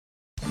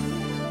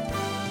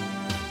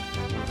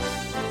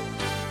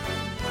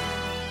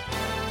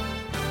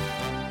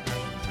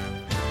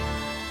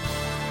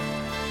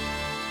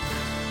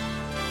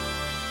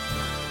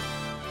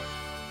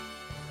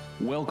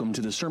Welcome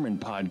to the Sermon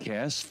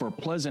Podcast for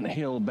Pleasant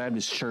Hill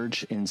Baptist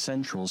Church in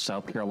Central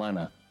South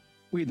Carolina.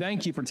 We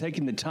thank you for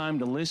taking the time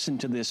to listen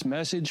to this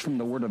message from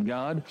the Word of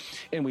God,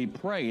 and we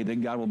pray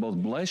that God will both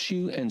bless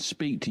you and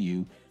speak to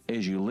you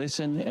as you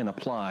listen and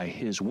apply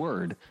His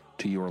Word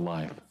to your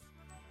life.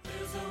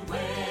 There's a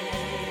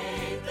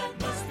weight that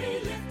must be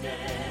lifted.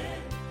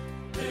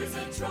 There's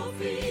a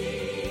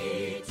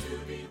trophy to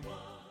be won.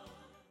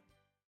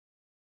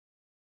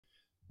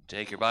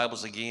 Take your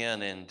Bibles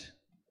again and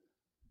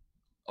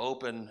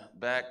open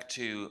back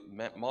to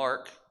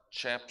Mark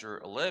chapter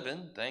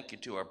 11. Thank you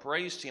to our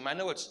praise team. I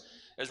know it's,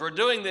 as we're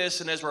doing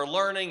this and as we're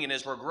learning and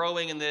as we're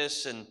growing in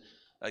this, and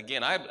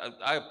again, I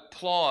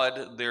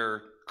applaud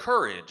their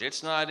courage.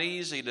 It's not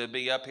easy to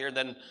be up here.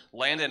 Then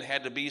Landon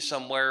had to be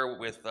somewhere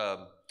with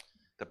the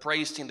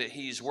praise team that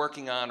he's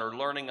working on or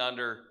learning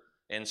under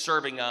and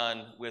serving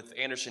on with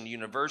Anderson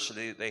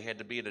University. They had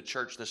to be at a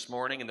church this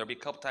morning, and there'll be a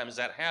couple times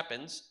that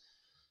happens.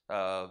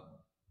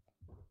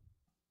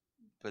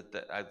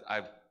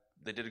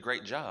 They did a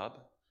great job.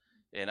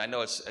 And I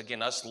know it's,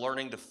 again, us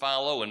learning to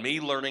follow and me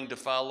learning to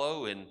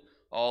follow and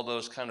all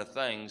those kind of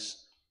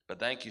things. But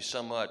thank you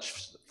so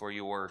much for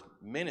your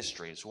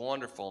ministry. It's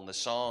wonderful. And the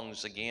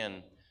songs,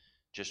 again,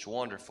 just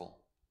wonderful.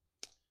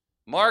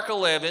 Mark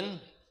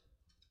 11,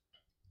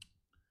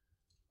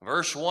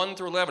 verse 1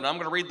 through 11. I'm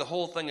going to read the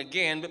whole thing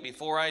again. But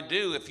before I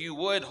do, if you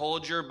would,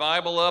 hold your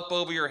Bible up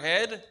over your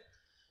head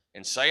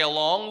and say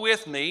along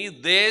with me,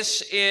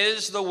 "This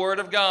is the Word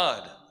of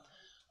God.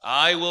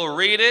 I will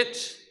read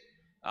it,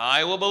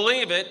 I will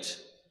believe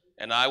it,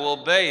 and I will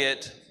obey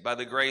it by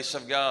the grace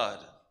of God."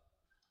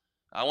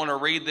 I want to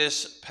read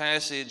this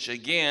passage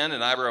again,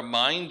 and I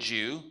remind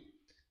you,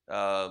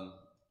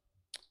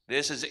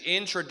 this is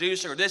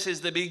introducing, or this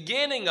is the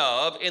beginning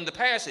of, in the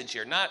passage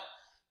here.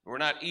 We're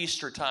not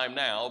Easter time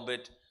now,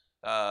 but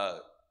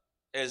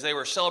as they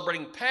were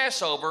celebrating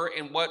Passover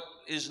in what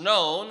is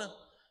known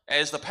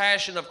as the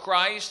Passion of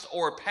Christ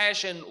or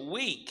Passion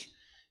Week,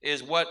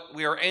 is what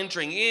we are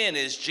entering in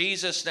as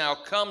Jesus now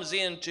comes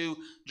into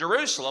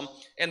Jerusalem.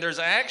 And there's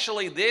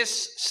actually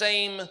this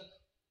same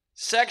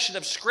section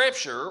of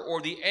Scripture,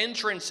 or the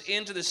entrance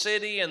into the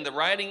city and the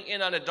riding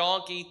in on a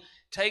donkey,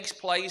 takes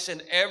place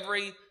in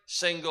every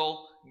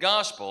single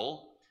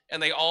gospel.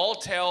 And they all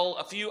tell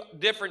a few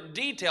different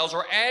details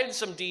or add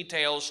some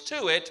details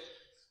to it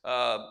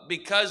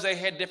because they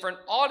had different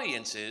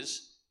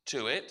audiences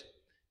to it.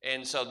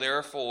 And so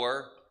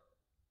therefore,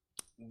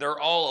 they're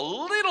all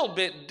a little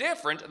bit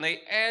different, and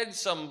they add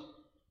some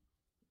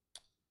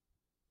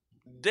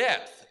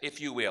depth,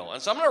 if you will.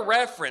 And so I'm going to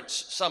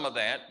reference some of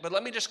that, but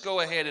let me just go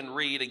ahead and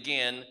read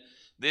again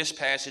this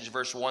passage,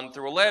 verse 1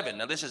 through 11.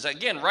 Now this is,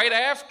 again, right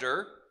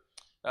after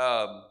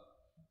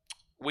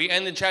we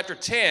end in chapter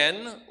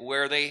 10,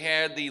 where they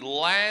had the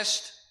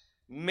last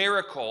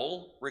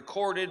miracle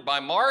recorded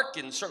by Mark,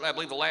 and certainly I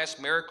believe the last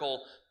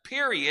miracle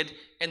period,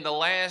 and the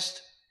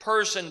last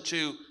person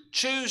to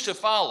choose to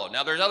follow.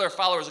 Now, there's other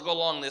followers that go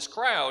along this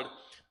crowd,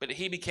 but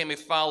he became a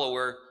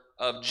follower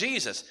of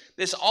Jesus.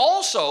 This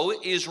also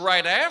is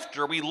right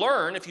after we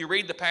learn, if you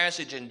read the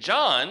passage in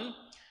John,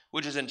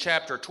 which is in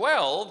chapter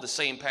 12, the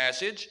same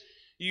passage,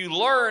 you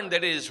learn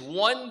that it is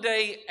one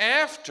day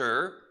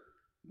after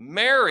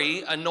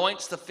Mary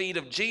anoints the feet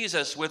of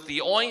Jesus with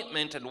the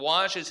ointment and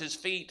washes his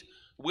feet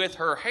with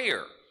her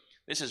hair.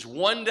 This is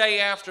one day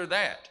after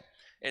that.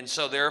 And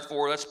so,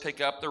 therefore, let's pick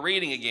up the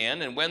reading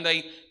again. "And when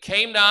they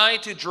came nigh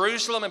to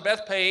Jerusalem and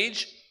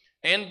Bethphage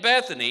and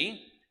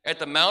Bethany at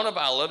the Mount of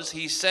Olives,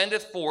 he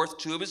sendeth forth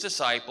two of his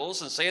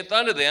disciples, and saith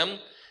unto them,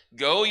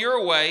 Go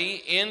your way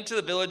into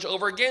the village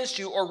over against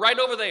you," or right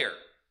over there,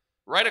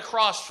 right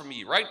across from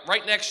you,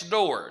 right next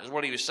door, is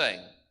what he was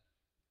saying.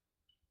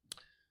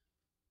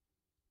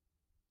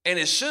 "And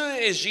as soon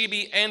as ye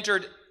be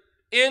entered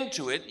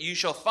into it, you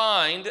shall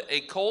find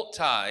a colt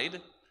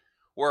tied,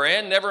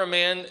 wherein never a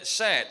man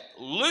sat.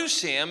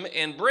 Loose him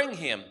and bring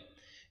him.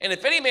 And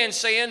if any man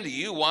say unto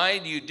you, Why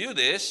do you do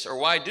this, or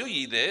why do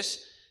ye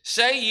this?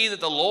 Say ye that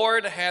the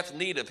Lord hath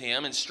need of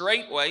him, and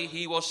straightway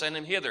he will send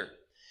him hither.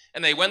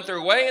 And they went their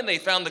way, and they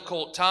found the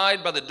colt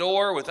tied by the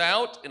door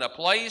without, in a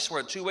place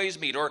where two ways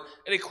meet," or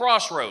at a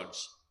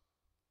crossroads.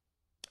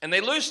 "And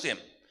they loosed him.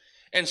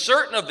 And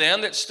certain of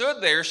them that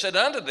stood there said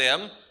unto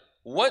them,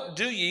 What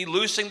do ye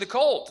loosing the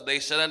colt? They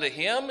said unto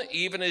him,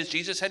 Even as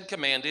Jesus had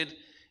commanded,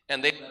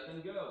 and they let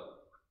them go.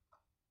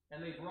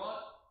 And they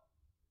brought..."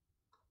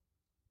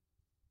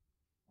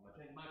 I'm going to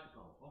take the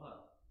microphone. Hold on.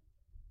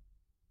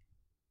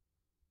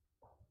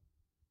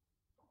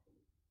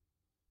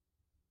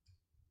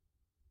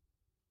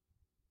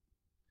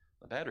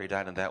 The battery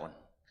died in that one.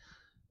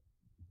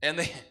 And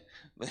they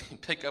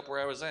pick up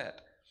where I was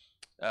at.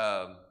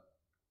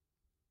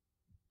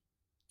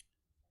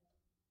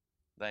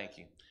 Thank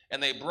you.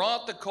 "And they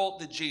brought the colt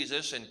to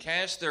Jesus and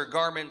cast their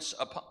garments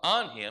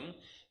upon him,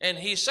 and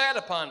he sat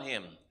upon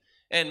him.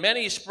 And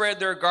many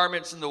spread their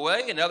garments in the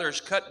way, and others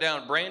cut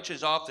down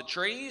branches off the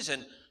trees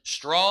and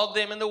strawed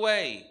them in the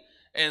way.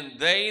 And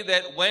they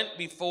that went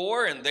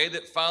before and they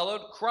that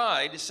followed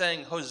cried,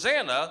 saying,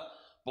 Hosanna,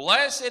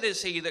 Blessed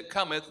is he that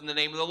cometh in the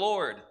name of the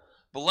Lord.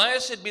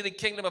 Blessed be the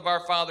kingdom of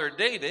our father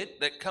David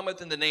that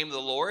cometh in the name of the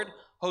Lord.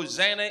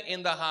 Hosanna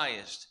in the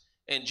highest.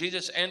 And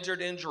Jesus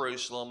entered in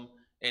Jerusalem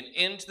and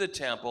into the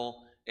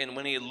temple. And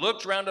when he had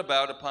looked round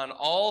about upon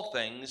all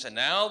things, and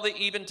now the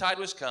eventide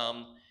was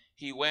come,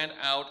 he went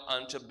out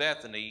unto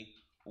Bethany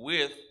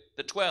with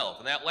the 12.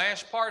 And that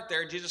last part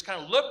there, Jesus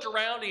kind of looked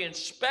around, he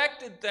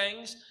inspected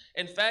things.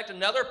 In fact,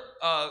 another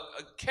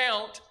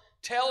account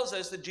tells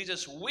us that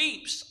Jesus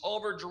weeps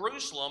over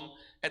Jerusalem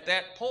at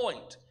that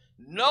point,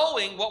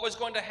 knowing what was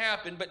going to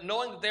happen, but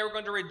knowing that they were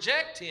going to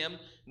reject him,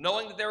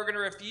 knowing that they were going to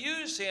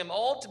refuse him.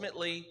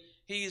 Ultimately,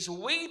 he's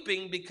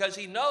weeping because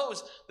he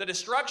knows the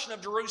destruction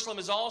of Jerusalem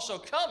is also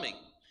coming.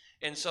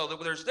 And so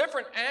there's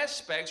different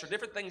aspects or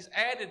different things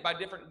added by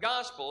different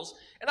gospels.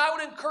 And I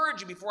would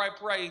encourage you, before I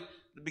pray at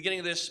the beginning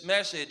of this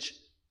message,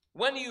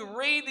 when you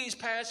read these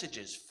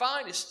passages,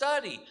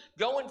 study,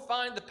 go and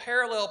find the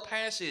parallel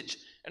passage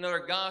in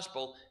another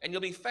gospel, and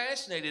you'll be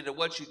fascinated at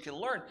what you can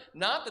learn.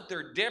 Not that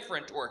they're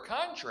different or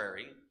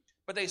contrary,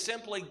 but they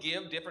simply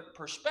give different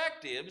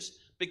perspectives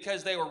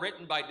because they were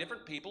written by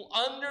different people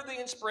under the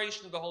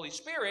inspiration of the Holy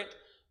Spirit,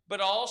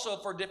 but also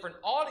for different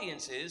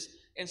audiences.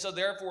 And so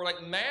therefore,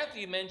 like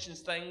Matthew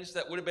mentions things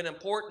that would have been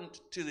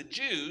important to the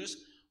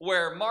Jews,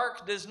 where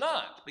Mark does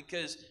not,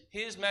 because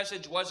his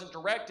message wasn't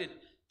directed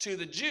to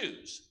the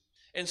Jews.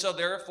 And so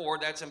therefore,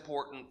 that's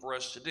important for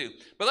us to do.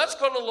 But let's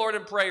go to the Lord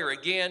in prayer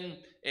again,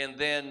 and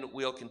then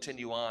we'll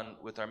continue on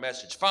with our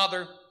message.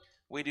 Father,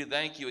 we do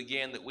thank you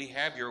again that we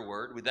have your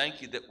word. We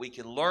thank you that we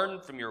can learn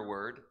from your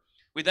word.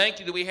 We thank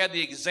you that we have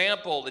the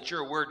example that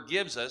your word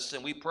gives us,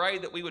 and we pray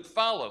that we would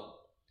follow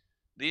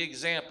the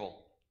example.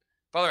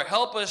 Father,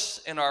 help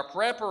us in our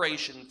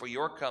preparation for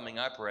your coming,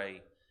 I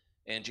pray.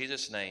 In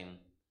Jesus' name,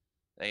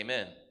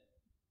 amen.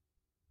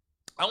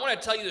 I want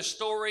to tell you the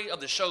story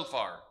of the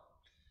shofar.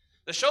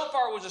 The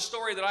shofar was a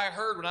story that I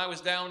heard when I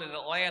was down in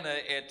Atlanta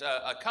at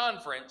a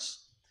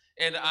conference,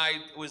 and I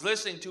was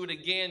listening to it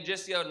again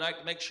just the other night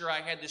to make sure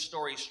I had this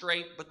story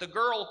straight. But the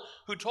girl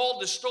who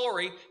told the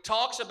story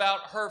talks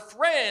about her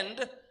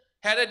friend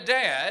had a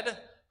dad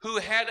who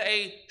had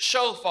a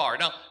shofar.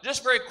 Now,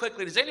 just very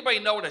quickly, does anybody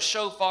know what a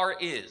shofar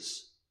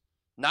is?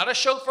 Not a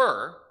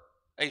chauffeur,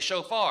 a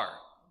shofar.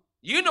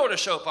 You know what a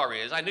shofar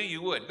is. I knew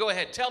you would. Go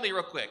ahead, tell me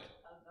real quick.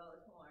 A goat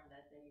horn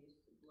that they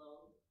used to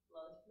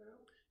blow through?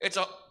 It's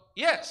a,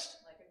 yes.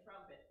 Like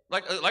a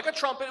trumpet. Like a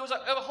trumpet. It was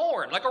a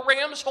horn, like a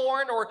ram's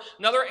horn or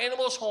another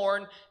animal's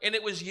horn, and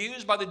it was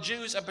used by the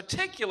Jews in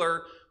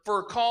particular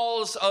for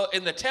calls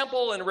in the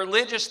temple and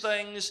religious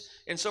things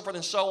and so forth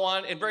and so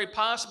on, and very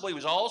possibly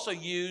was also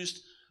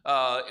used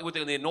with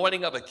the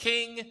anointing of a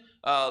king.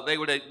 They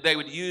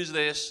would use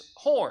this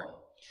horn.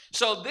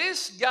 So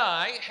this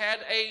guy had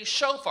a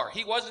shofar.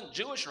 He wasn't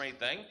Jewish or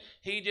anything.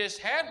 He just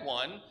had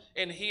one,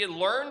 and he had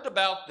learned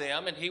about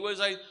them, and he was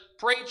a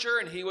preacher,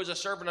 and he was a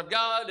servant of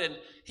God, and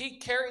he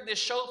carried this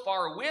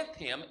shofar with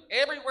him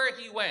everywhere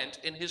he went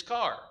in his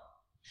car.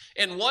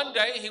 And one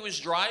day he was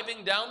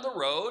driving down the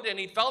road, and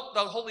he felt the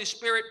Holy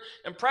Spirit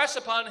impress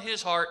upon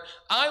his heart,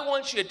 I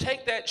want you to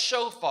take that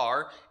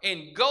shofar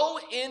and go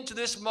into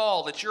this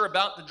mall that you're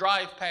about to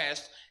drive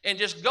past, and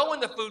just go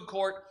in the food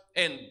court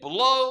and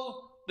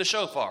blow the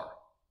shofar.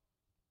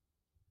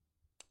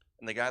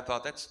 And the guy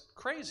thought, that's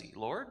crazy,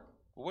 Lord.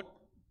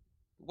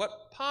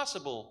 What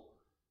possible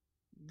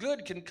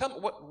good can come?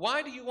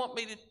 Why do you want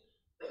me to?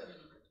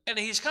 And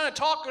he's kind of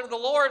talking to the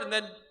Lord, and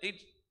then he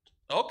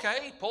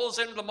pulls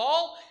into the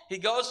mall. He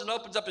goes and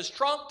opens up his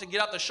trunk to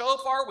get out the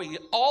shofar. We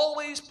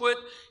always put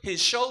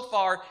his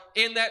shofar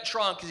in that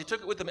trunk because he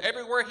took it with him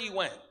everywhere he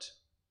went.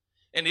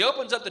 And he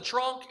opens up the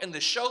trunk, and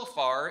the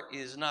shofar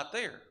is not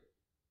there.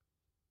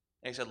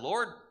 And he said,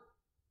 Lord,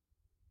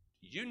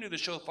 you knew the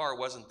shofar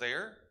wasn't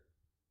there.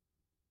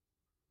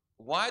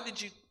 Why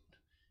did you?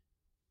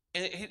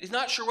 And he's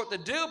not sure what to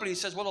do, but he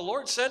says, well, the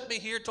Lord sent me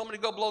here, told me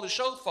to go blow the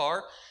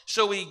shofar.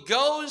 So he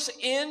goes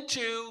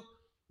into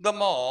the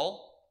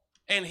mall,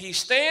 and he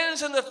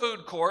stands in the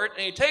food court,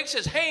 and he takes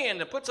his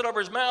hand and puts it over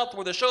his mouth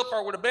where the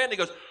shofar would have been. And he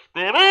goes,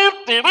 and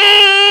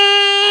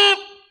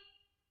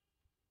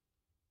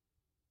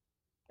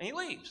he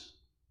leaves.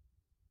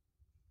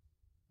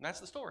 And that's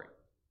the story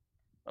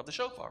of the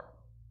shofar.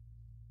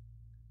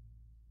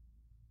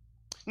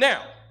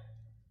 Now,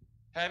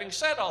 having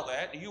said all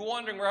that, you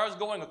wondering where I was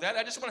going with that,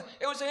 it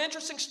was an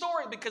interesting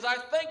story because I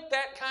think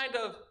that kind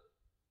of,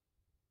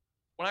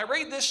 when I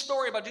read this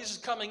story about Jesus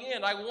coming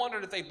in, I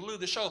wondered if they blew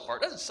the shofar.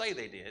 It doesn't say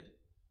they did,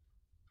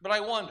 but I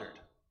wondered.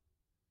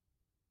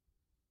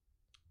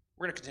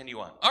 We're going to continue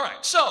on. All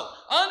right, so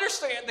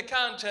understand the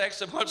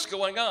context of what's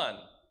going on.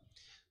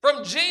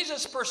 From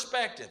Jesus'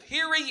 perspective,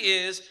 here he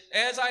is,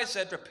 as I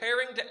said,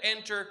 preparing to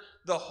enter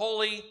the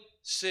holy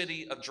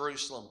city of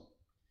Jerusalem.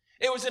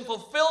 It was in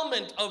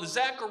fulfillment of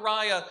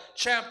Zechariah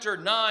chapter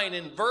 9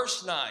 and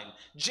verse 9.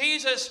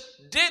 Jesus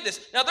did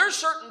this. Now, there's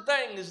certain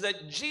things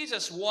that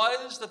Jesus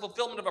was the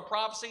fulfillment of a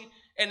prophecy,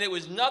 and it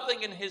was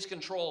nothing in his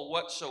control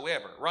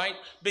whatsoever, right?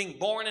 Being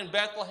born in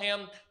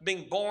Bethlehem,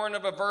 being born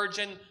of a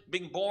virgin,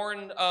 being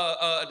born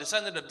a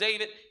descendant of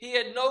David, he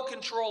had no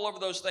control over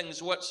those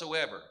things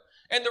whatsoever.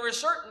 And there were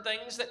certain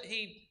things that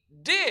he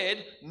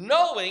did,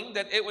 knowing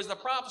that it was the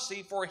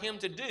prophecy for him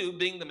to do,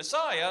 being the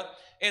Messiah,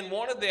 and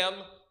one of them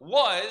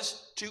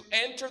was to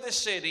enter the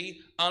city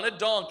on a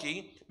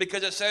donkey,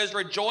 because it says,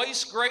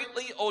 "Rejoice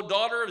greatly, O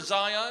daughter of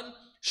Zion.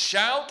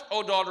 Shout,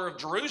 O daughter of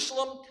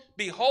Jerusalem.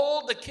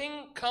 Behold, the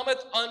King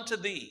cometh unto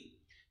thee.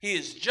 He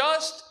is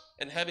just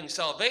and having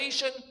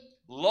salvation,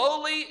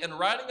 lowly and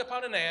riding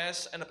upon an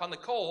ass, and upon the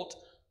colt,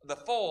 the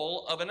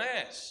foal of an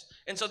ass."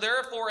 And so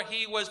therefore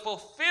he was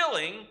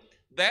fulfilling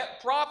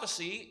that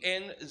prophecy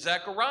in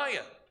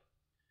Zechariah.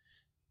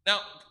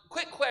 Now,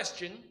 quick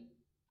question,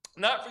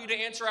 not for you to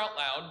answer out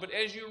loud, but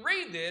as you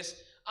read this,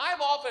 I've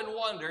often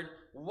wondered,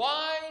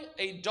 why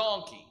a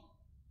donkey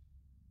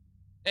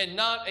and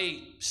not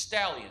a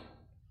stallion?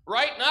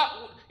 Right?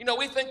 Not,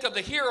 we think of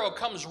the hero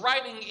comes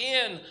riding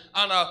in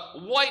on a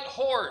white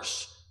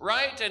horse,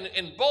 right?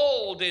 And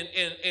bold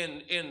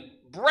and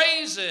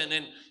brazen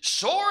and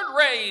sword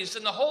raised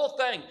and the whole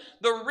thing.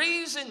 The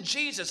reason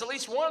Jesus, at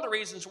least one of the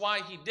reasons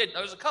why he did,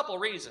 there's a couple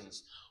of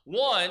reasons.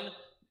 One,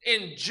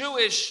 in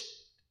Jewish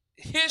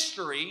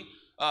history,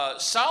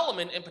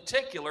 Solomon in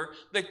particular,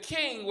 the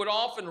king would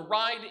often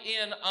ride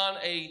in on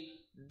a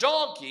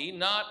donkey,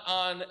 not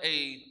on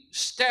a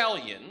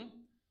stallion.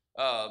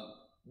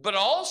 But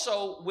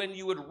also, when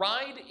you would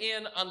ride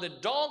in on the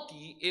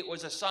donkey, it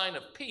was a sign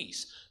of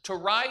peace. To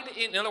ride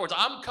in other words,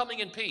 I'm coming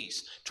in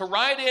peace. To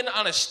ride in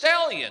on a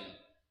stallion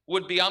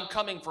would be, I'm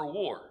coming for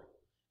war.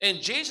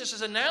 And Jesus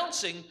is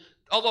announcing,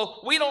 although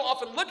we don't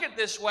often look at it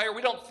this way, or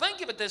we don't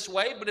think of it this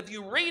way, but if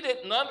you read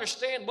it and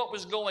understand what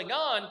was going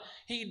on,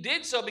 he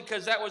did so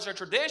because that was a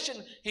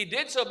tradition. He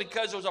did so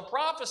because it was a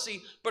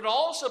prophecy, but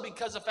also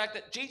because of the fact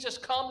that Jesus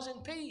comes in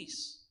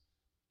peace.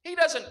 He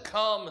doesn't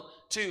come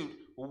to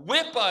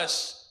whip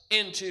us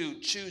into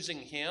choosing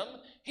him.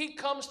 He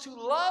comes to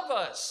love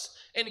us,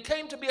 and he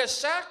came to be a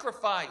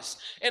sacrifice.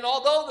 And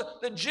although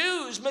the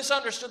Jews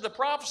misunderstood the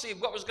prophecy of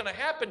what was going to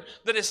happen,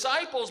 the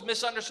disciples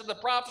misunderstood the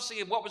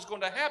prophecy of what was going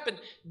to happen,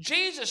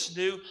 Jesus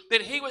knew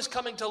that he was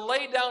coming to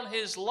lay down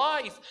his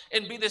life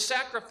and be the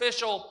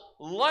sacrificial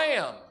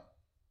lamb,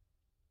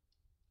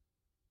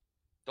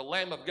 the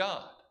Lamb of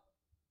God.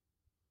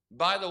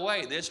 By the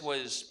way, this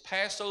was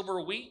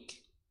Passover week.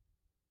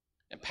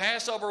 And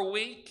Passover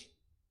week,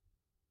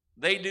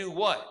 they do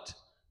what?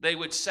 They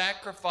would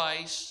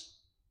sacrifice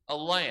a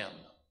lamb.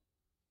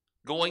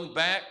 Going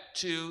back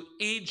to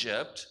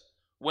Egypt,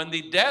 when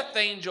the death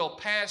angel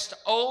passed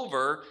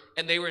over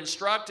and they were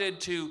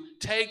instructed to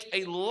take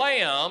a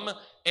lamb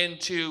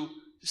and to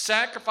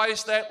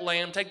sacrifice that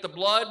lamb, take the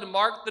blood and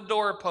mark the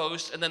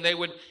doorpost, and then they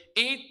would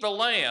eat the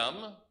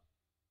lamb,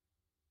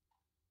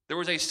 there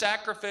was a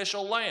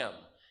sacrificial lamb.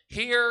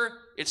 Here,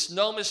 it's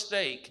no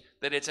mistake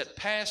that it's at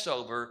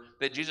Passover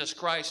that Jesus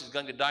Christ is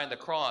going to die on the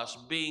cross,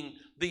 being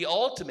the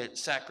ultimate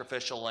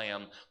sacrificial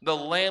lamb, the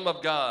Lamb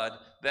of God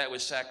that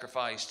was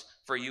sacrificed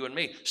for you and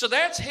me. So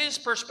that's his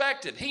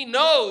perspective. He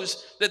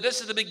knows that this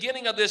is the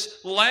beginning of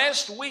this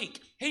last week.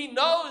 He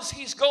knows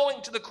he's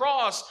going to the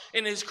cross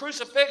in his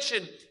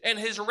crucifixion and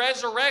his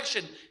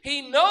resurrection.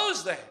 He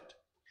knows that.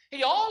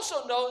 He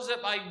also knows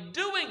that by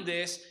doing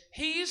this,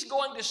 he's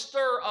going to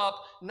stir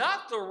up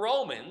not the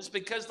Romans,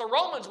 because the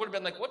Romans would have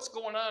been like, what's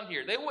going on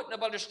here? They wouldn't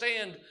have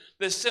understood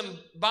the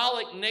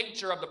symbolic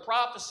nature of the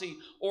prophecy,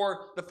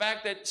 or the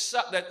fact that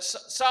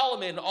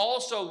Solomon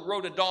also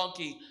rode a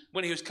donkey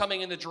when he was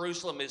coming into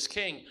Jerusalem as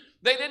king.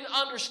 They didn't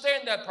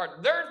understand that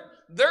part.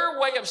 Their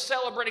way of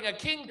celebrating a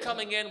king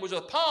coming in was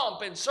with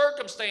pomp and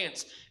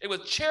circumstance, and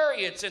with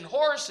chariots and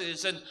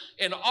horses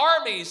and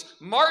armies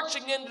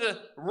marching into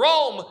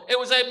Rome. It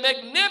was a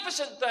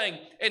magnificent thing.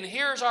 And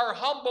here's our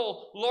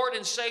humble Lord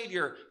and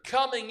Savior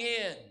coming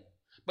in.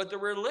 But the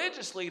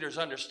religious leaders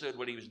understood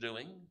what he was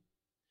doing.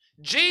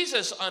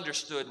 Jesus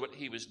understood what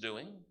he was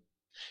doing.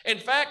 In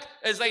fact,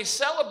 as they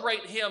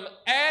celebrate him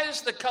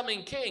as the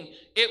coming king,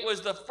 it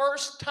was the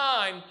first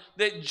time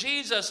that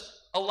Jesus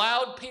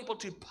allowed people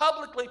to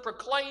publicly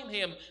proclaim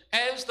him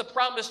as the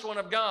promised one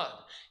of God.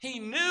 He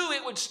knew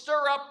it would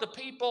stir up the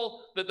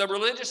people, the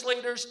religious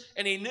leaders,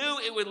 and he knew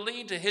it would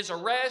lead to his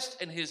arrest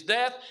and his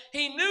death.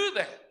 He knew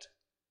that.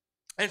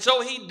 And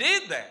so he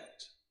did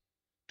that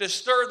to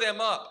stir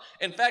them up.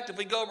 In fact, if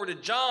we go over to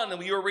John, and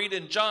we were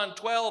reading John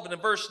 12, and in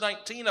verse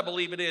 19, I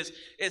believe it is,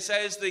 it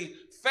says, the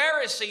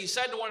Pharisees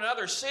said to one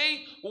another,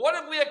 see, what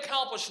have we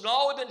accomplished in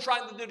all we've been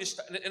trying to do?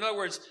 In other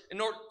words, in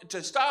order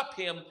to stop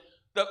him,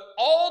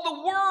 all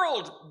the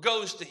world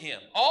goes to him.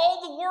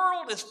 All the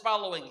world is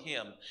following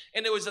him.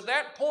 And it was at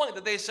that point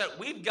that they said,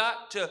 we've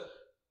got to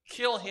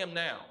kill him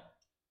now.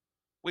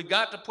 We've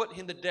got to put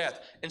him to death.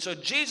 And so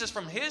Jesus,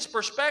 from his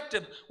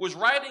perspective, was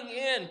riding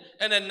in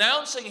and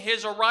announcing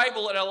his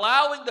arrival and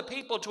allowing the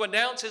people to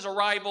announce his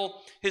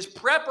arrival, his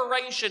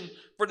preparation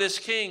for this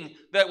king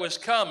that was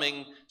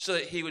coming so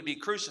that he would be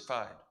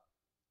crucified.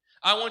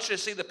 I want you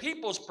to see the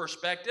people's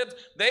perspective.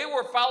 They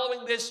were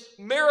following this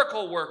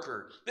miracle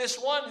worker, this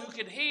one who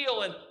could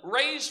heal and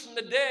raise from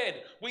the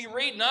dead. We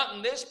read not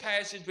in this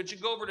passage, but you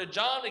go over to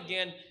John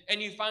again,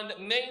 and you find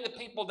that many of the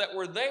people that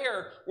were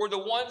there were the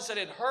ones that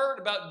had heard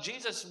about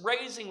Jesus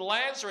raising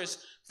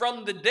Lazarus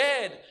from the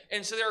dead.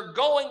 And so they're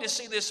going to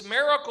see this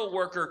miracle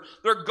worker.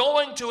 They're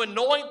going to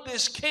anoint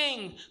this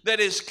king that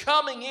is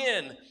coming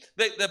in.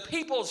 The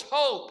people's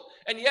hope.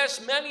 And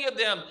yes, many of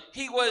them,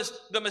 he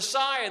was the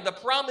Messiah, the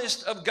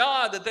promised of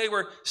God that they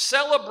were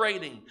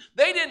celebrating.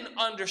 They didn't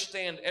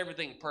understand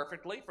everything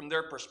perfectly from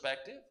their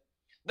perspective.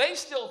 They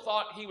still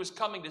thought he was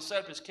coming to set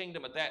up his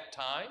kingdom at that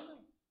time.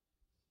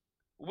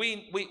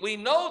 We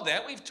know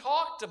that. We've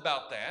talked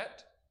about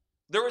that.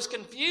 There was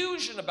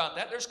confusion about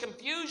that. There's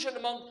confusion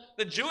among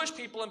the Jewish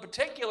people in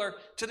particular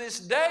to this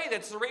day.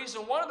 That's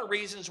one of the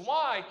reasons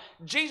why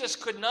Jesus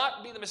could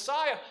not be the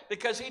Messiah,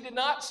 because he did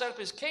not set up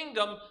his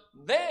kingdom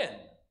then.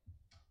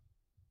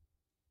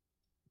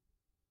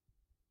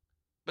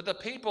 But the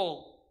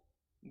people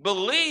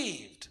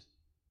believed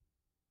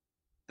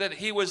that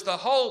he was the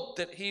hope,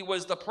 that he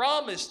was the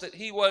promise, that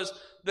he was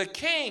the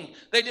king.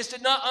 They just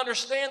did not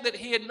understand that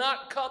he had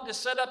not come to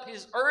set up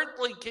his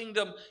earthly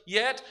kingdom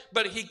yet,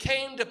 but he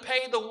came to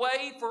pay the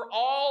way for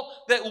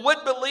all that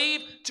would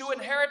believe to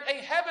inherit a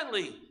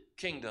heavenly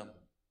kingdom.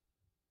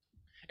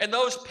 And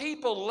those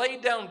people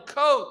laid down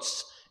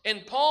coats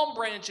and palm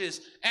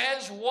branches,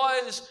 as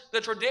was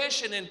the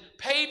tradition, in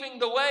paving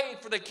the way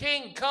for the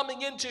king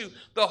coming into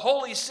the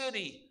holy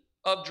city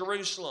of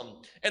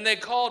Jerusalem. And they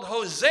called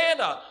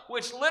Hosanna,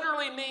 which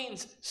literally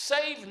means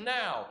save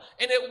now.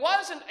 And it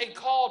wasn't a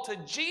call to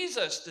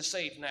Jesus to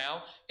save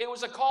now. It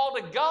was a call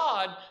to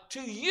God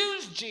to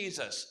use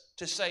Jesus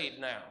to save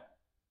now.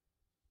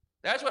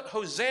 That's what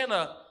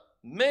Hosanna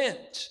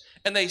meant.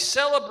 And they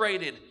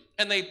celebrated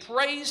and they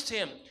praised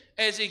him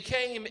as he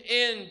came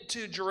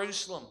into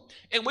Jerusalem.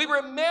 And we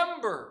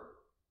remember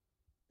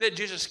that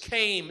Jesus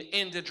came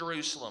into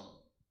Jerusalem.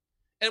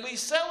 And we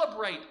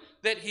celebrate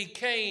that he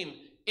came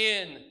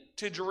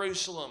into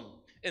Jerusalem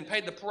and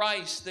paid the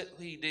price that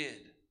he did.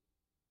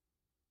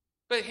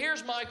 But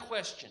here's my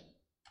question.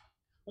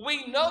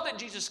 We know that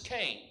Jesus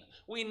came.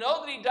 We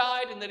know that he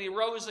died and that he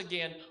rose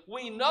again.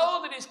 We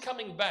know that he's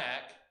coming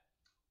back.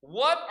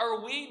 What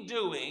are we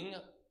doing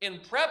in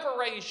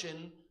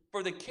preparation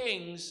for the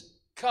king's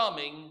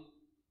coming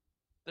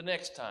the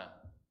next time?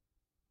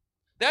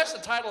 That's the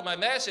title of my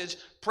message,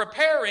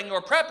 Preparing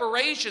or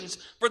Preparations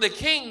for the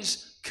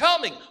King's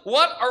Coming.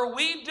 What are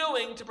we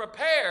doing to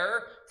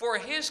prepare for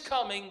his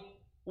coming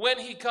when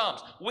he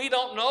comes? We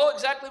don't know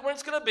exactly when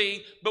it's going to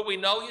be, but we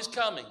know he's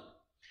coming.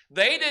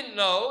 They didn't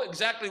know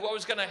exactly what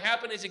was going to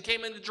happen as he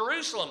came into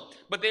Jerusalem,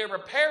 but they were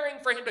preparing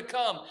for him to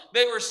come.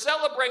 They were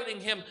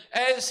celebrating him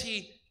as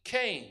he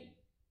came.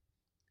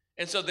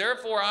 And so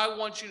therefore, I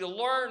want you to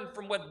learn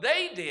from what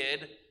they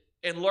did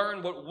and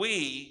learn what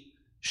we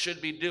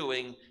should be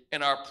doing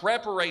in our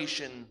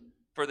preparation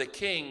for the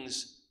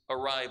king's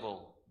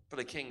arrival, for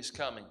the king's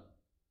coming.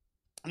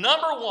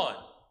 Number one,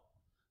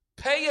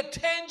 pay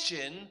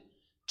attention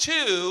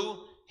to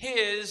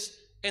his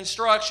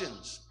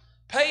instructions.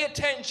 Pay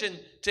attention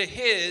to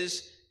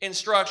his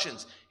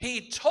instructions.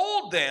 He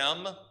told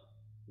them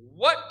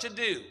what to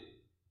do.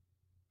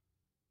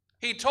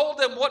 He told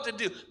them what to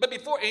do. But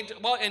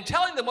in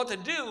telling them what to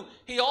do,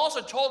 he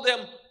also told them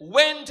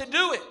when to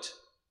do it.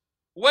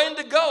 When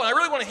to go. And I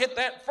really want to hit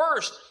that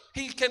first.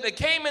 They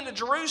came into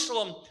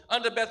Jerusalem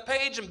unto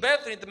Bethpage and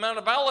Bethany at the Mount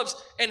of Olives,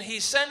 and he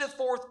sendeth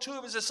forth two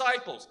of his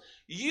disciples.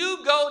 You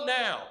go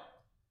now.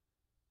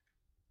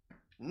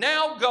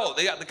 Now go.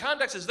 The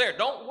context is there.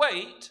 Don't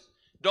wait.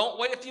 Don't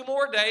wait a few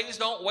more days.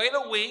 Don't wait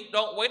a week.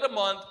 Don't wait a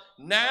month.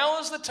 Now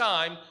is the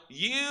time.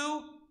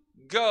 You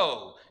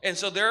go. And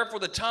so therefore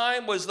the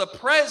time was the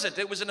present.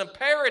 It was an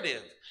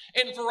imperative.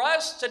 And for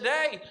us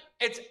today,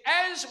 it's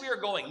as we are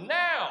going.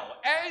 Now,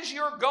 as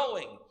you're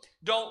going.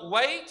 Don't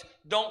wait.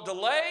 Don't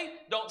delay.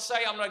 Don't say,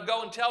 I'm going to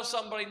go and tell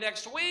somebody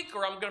next week,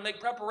 or I'm going to make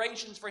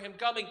preparations for him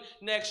coming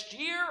next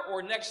year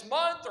or next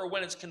month or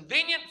when it's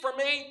convenient for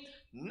me.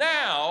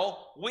 Now,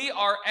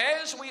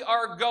 as we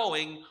are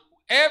going,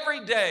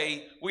 every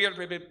day we are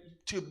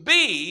to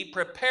be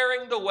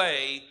preparing the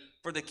way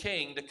for the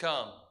king to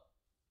come.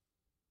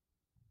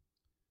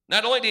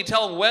 Not only did he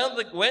tell them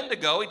when to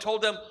go, he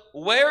told them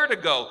where to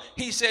go.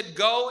 He said,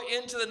 go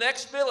into the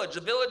next village,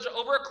 a village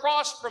over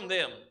across from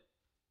them.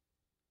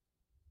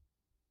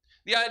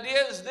 The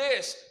idea is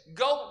this: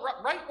 go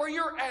right where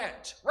you're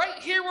at, right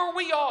here where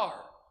we are.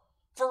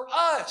 For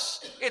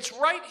us, it's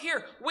right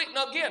here.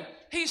 Now again,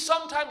 he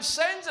sometimes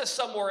sends us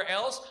somewhere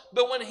else,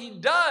 but when he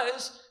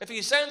does, if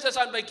he sends us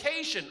on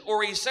vacation,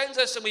 or he sends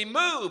us and we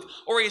move,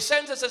 or he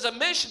sends us as a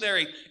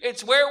missionary,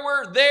 it's where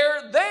we're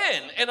there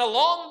then and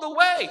along the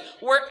way,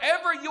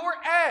 wherever you're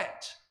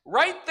at,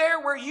 right there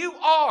where you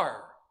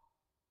are.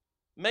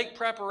 Make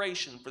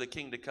preparation for the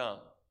King to come.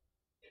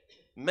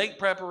 Make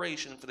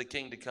preparation for the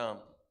King to come.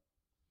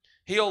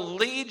 He'll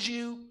lead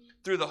you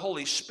through the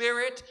Holy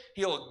Spirit.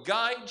 He'll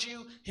guide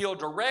you. He'll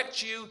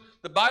direct you.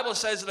 The Bible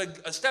says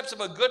that the steps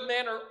of a good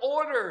man are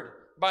ordered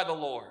by the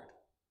Lord.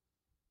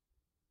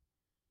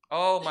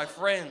 Oh, my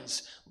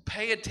friends,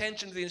 pay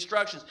attention to the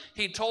instructions.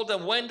 He told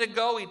them when to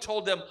go. He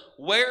told them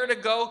where to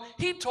go.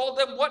 He told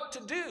them what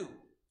to do.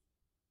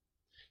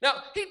 Now,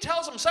 he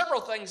tells them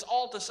several things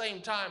all at the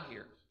same time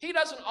here. He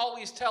doesn't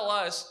always tell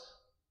us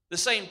the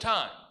same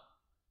time.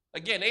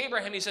 Again,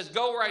 Abraham, he says,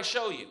 go where I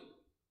show you.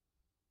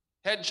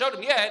 Hadn't showed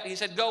him yet. He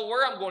said, go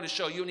where I'm going to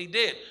show you, and he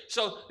did.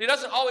 So he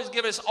doesn't always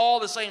give us all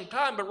the same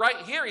time, but right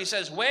here he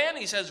says when,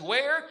 he says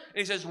where, and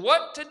he says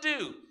what to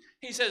do.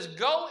 He says,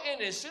 go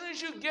in. As soon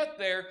as you get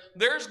there,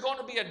 there's going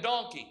to be a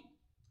donkey.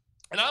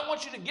 And I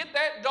want you to get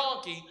that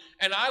donkey,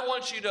 and I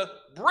want you to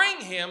bring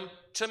him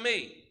to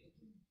me.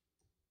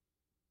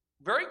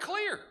 Very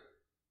clear,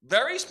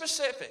 very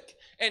specific.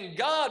 And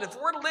God, if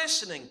we're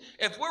listening,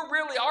 if we're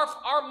really,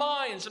 our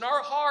minds and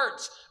our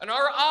hearts and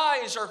our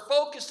eyes are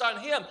focused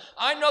on him,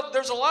 I know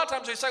there's a lot of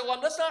times they say, well,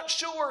 I'm just not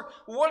sure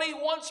what he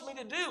wants me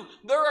to do.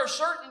 There are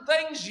certain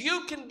things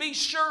you can be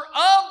sure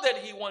of that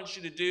he wants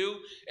you to do,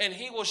 and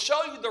he will show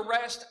you the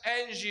rest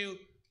as you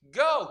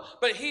go.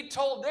 But he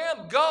told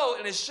them, go,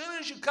 and as soon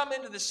as you come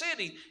into the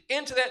city,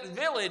 into that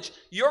village,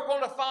 you're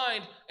going to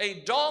find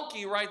a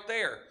donkey right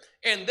there.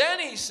 And then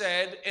he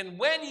said, and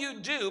when you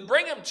do,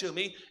 bring him to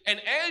me,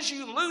 and as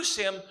you loose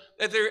him,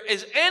 if there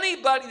is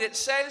anybody that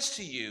says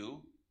to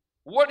you,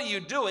 what are you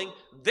doing?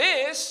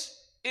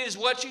 This is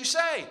what you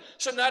say.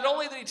 So not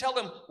only did he tell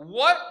them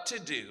what to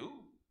do,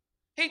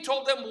 he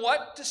told them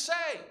what to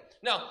say.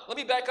 Now, let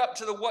me back up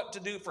to the what to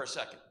do for a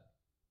second.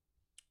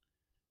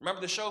 Remember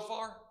the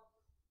shofar?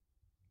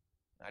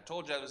 I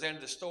told you I was the end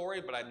of the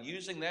story, but I'm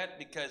using that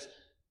because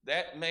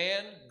that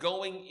man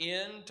going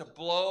in to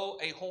blow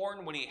a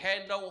horn when he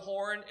had no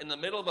horn in the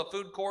middle of a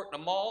food court in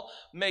a mall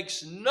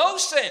makes no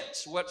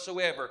sense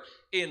whatsoever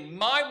in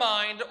my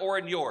mind or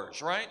in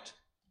yours, right?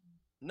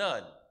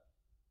 None.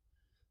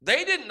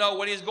 They didn't know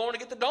what he was going to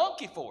get the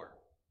donkey for.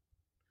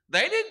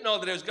 They didn't know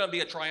that it was going to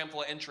be a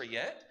triumphal entry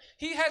yet.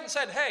 He hadn't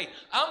said, hey,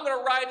 I'm going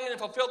to ride in and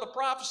fulfill the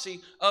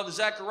prophecy of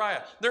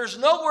Zechariah. There's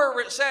nowhere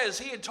where it says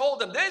he had told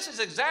them, this is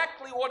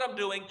exactly what I'm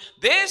doing.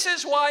 This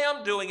is why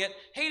I'm doing it.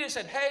 He just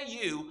said, hey,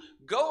 you,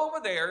 go over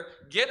there,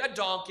 get a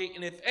donkey,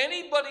 and if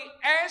anybody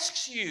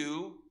asks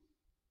you,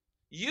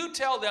 you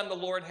tell them the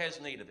Lord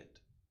has need of it.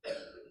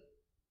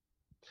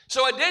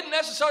 So it didn't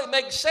necessarily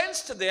make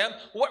sense to them.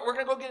 What, we're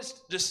going to go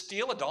just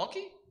steal a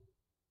donkey?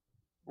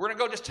 We're going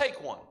to go just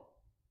take one.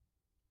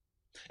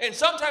 And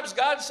sometimes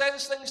God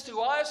says things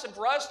to us and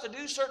for us to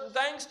do certain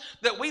things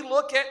that we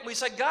look at and we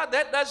say, God,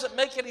 that doesn't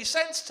make any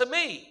sense to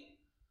me.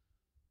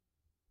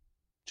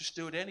 Just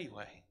do it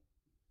anyway.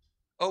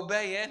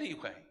 Obey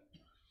anyway.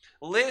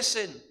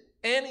 Listen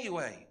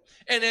anyway.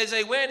 And as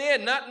they went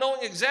in, not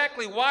knowing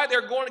exactly why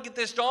they're going to get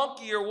this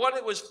donkey or what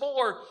it was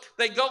for,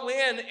 they go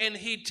in and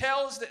he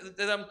tells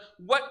them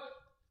what,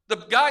 the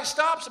guy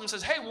stops them and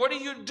says, hey, what are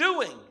you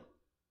doing?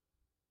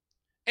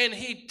 And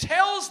he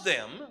tells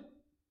them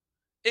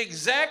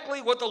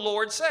exactly what the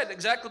Lord said,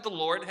 exactly what the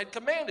Lord had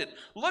commanded.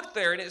 Look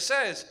there, and it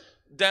says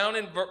down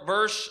in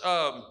verse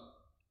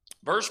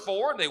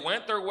 4, they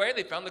went their way,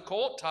 they found the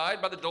colt tied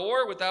by the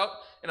door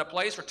in a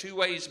place where two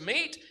ways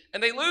meet,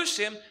 and they loosed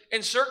him,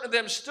 and certain of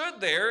them stood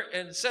there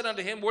and said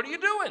unto him, what are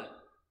you doing?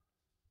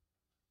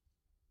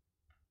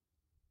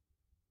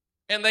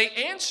 And they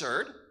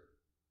answered,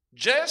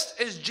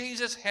 just as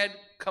Jesus had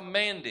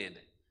commanded,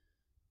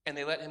 and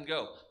they let him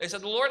go. They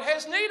said, the Lord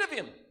has need of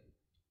him.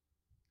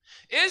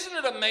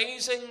 Isn't it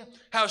amazing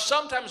how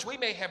sometimes we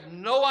may have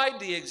no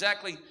idea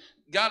exactly,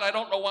 God, I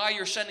don't know why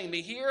you're sending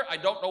me here. I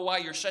don't know why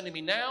you're sending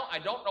me now. I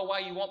don't know why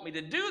you want me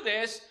to do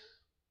this.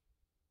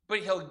 But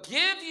he'll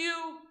give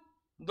you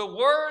the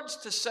words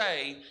to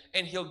say,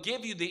 and he'll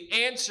give you the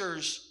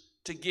answers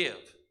to give.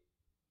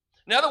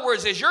 In other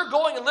words, as you're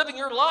going and living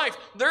your life,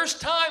 there's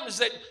times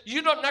that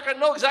you're not going to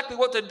know exactly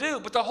what to do,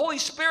 but the Holy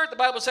Spirit, the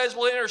Bible says,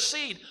 will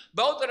intercede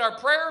both in our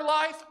prayer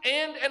life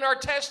and in our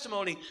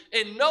testimony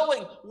in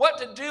knowing what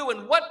to do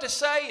and what to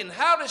say and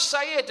how to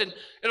say it. And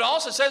it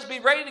also says be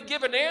ready to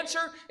give an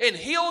answer, and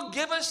he'll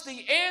give us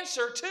the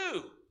answer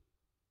too.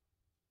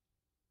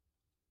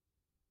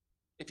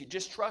 If you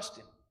just trust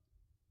him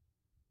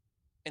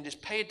and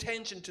just pay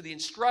attention to the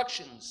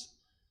instructions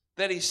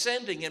that he's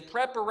sending in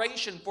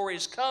preparation for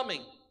his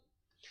coming.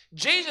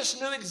 Jesus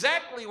knew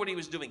exactly what he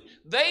was doing.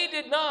 They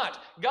did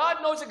not. God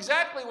knows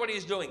exactly what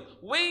he's doing.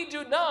 We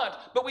do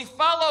not, but we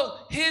follow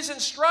his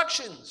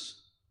instructions.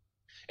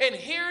 And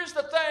here's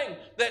the thing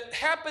that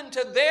happened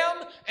to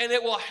them, and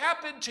it will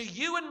happen to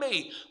you and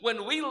me.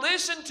 When we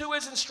listen to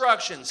his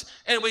instructions,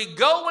 and we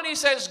go when he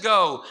says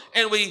go,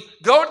 and we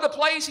go to the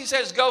place he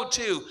says go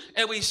to,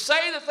 and we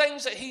say the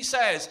things that he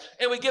says,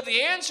 and we give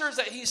the answers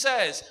that he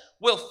says,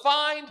 we'll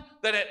find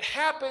that it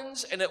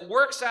happens and it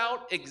works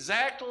out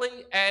exactly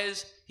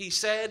as he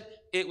said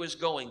it was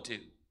going to.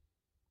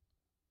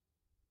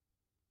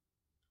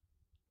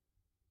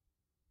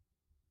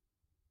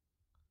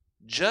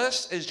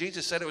 just as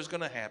Jesus said it was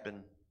going to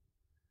happen,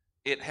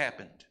 it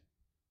happened.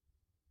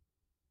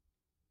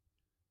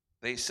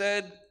 They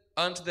said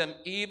unto them,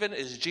 even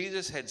as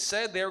Jesus had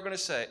said they were going to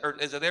say, or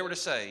as they were to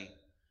say,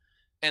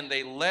 and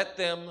they let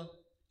them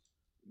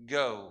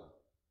go.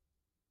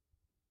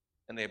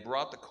 And they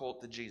brought the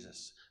colt to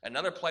Jesus.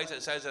 Another place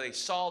it says that they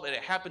saw that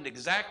it happened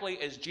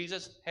exactly as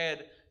Jesus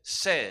had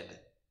said.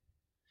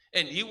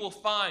 And you will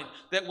find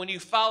that when you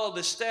follow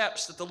the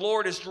steps that the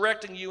Lord is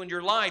directing you in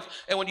your life,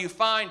 and when you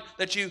find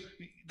that you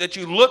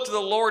look to the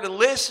Lord and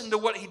listen to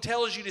what He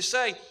tells you to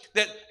say,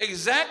 that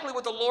exactly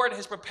what the Lord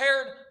has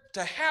prepared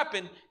to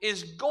happen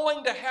is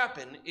going to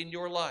happen in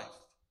your life.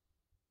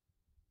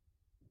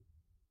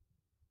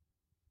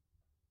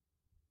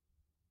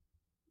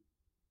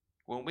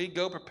 When we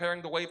go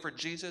preparing the way for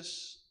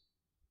Jesus,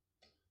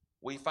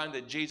 we find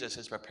that Jesus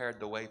has prepared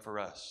the way for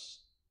us.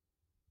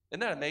 Isn't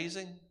that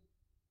amazing?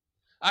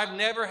 I've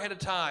never had a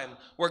time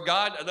where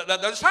God,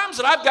 there's times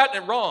that I've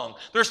gotten it wrong.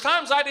 There's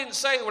times I didn't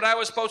say what I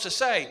was supposed to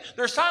say.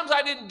 There's times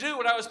I didn't do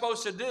what I was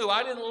supposed to do.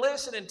 I didn't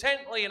listen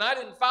intently and I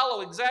didn't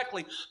follow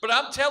exactly. But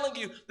I'm telling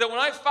you that when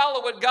I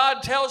follow what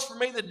God tells for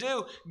me to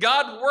do,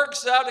 God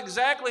works out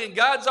exactly, and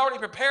God's already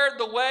prepared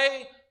the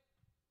way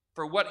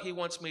for what He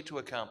wants me to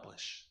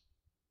accomplish.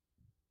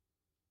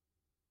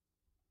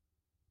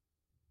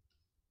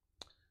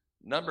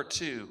 Number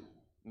 2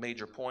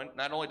 major point,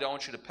 not only do I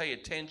want you to pay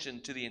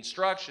attention to the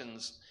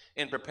instructions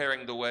in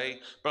preparing the way,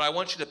 but I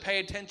want you to pay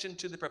attention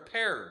to the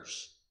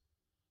preparers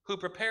who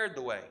prepared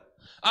the way.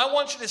 I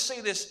want you to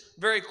see this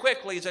very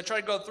quickly as I try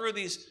to go through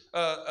these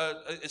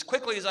as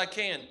quickly as I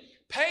can.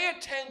 Pay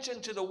attention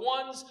to the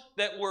ones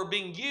that were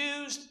being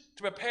used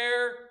to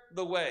prepare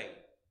the way.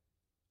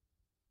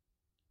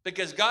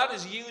 Because God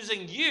is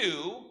using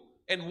you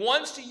and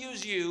wants to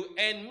use you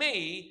and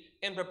me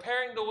in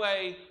preparing the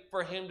way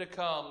for Him to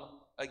come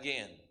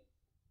again.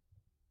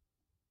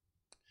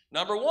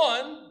 Number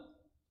 1,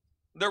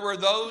 there were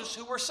those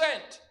who were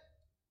sent.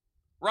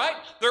 Right?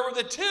 There were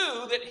the 2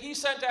 that He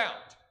sent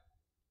out.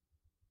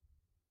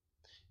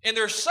 And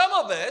there's some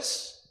of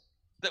us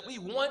that we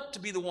want to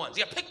be the ones.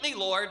 Yeah, pick me,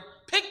 Lord.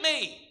 Pick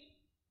me.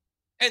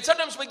 And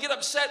sometimes we get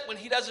upset when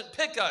He doesn't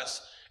pick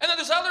us. And then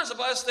there's others of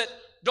us that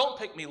don't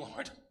pick me,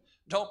 Lord.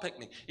 Don't pick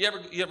me. You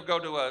ever go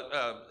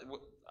to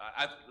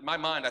my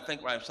mind, I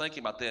think when I was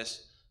thinking about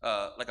this,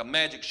 like a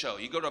magic show.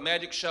 You go to a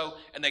magic show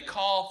and they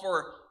call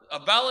for a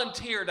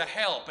volunteer to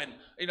help. And,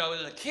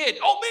 as a kid,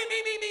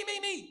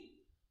 me.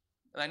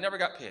 And I never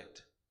got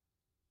picked.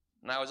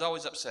 And I was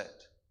always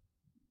upset.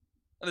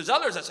 And there's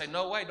others that say,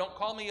 no way, don't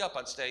call me up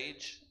on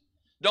stage.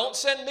 Don't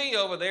send me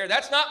over there.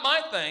 That's not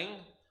my thing.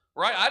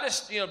 Right? I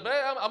just,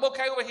 I'm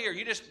okay over here.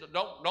 You just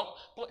don't.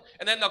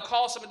 And then they'll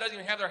call someone who doesn't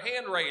even have their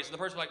hand raised. And the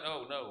person's like,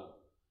 oh, no.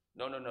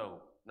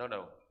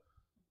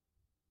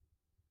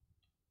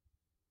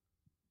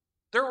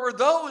 There were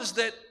those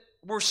that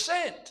were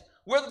sent.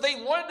 Whether they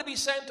wanted to be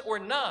sent or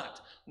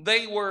not,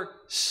 they were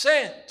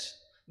sent.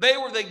 They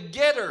were the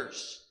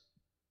getters.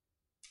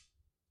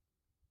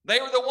 They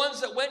were the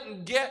ones that went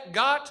and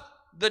got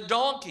the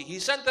donkey. He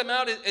sent them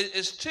out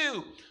as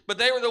 2, but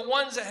they were the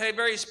ones that had a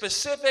very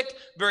specific,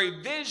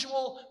 very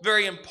visual,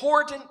 very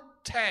important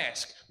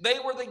task. They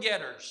were the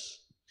getters.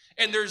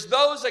 And there's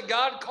those that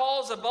God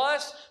calls of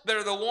us that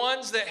are the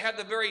ones that have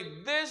the very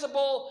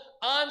visible,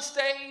 on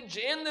stage,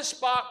 in the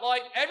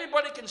spotlight.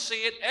 Everybody can see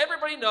it.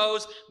 Everybody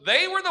knows.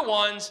 They were the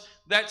ones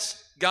that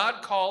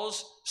God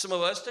calls some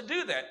of us to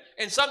do that.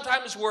 And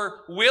sometimes we're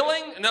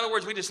willing. In other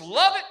words, we just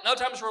love it. And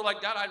other times we're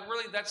like, God,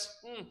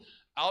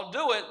 I'll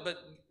do it, but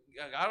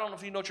I don't know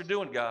if you know what you're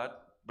doing, God.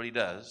 But He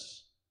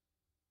does.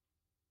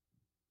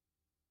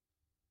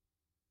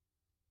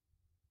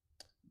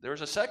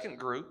 There's a second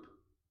group.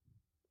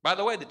 By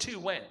the way, the 2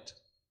 went.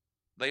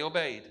 They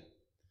obeyed.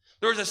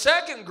 There was a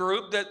second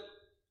group that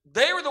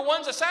they were the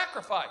ones that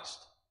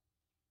sacrificed.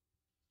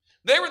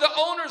 They were the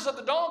owners of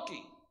the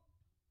donkey.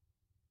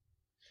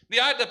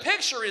 The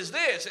picture is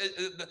this.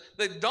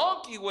 The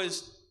donkey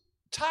was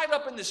tied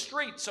up in the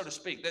street, so to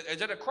speak.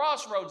 It's at a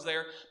crossroads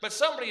there, but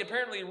somebody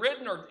apparently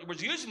ridden or was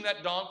using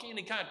that donkey, and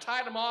he kind of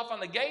tied him off on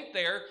the gate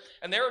there,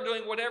 and they were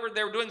doing whatever.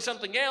 They were doing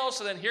something else,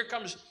 and then here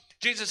comes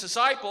Jesus'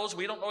 disciples.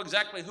 We don't know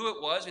exactly who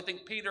it was. We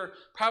think Peter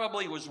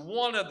probably was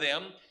one of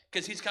them,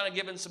 because he's kind of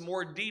given some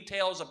more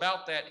details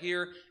about that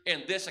here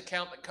in this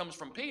account that comes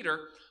from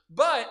Peter.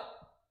 But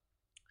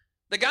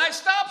the guy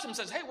stops him and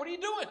says, hey, what are you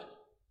doing?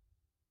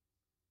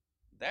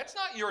 That's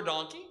not your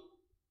donkey.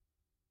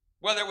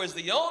 Whether it was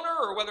the owner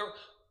or whether,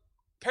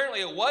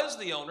 apparently it was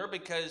the owner,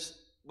 because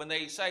when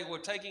they say we're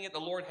taking it, the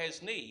Lord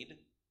has need,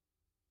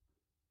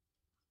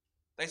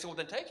 they say, well,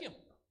 then take him.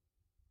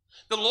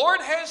 The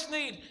Lord has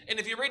need, and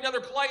if you read another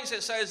place,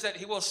 it says that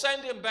He will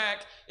send him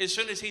back as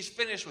soon as He's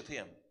finished with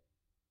him.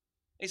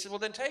 He said, well,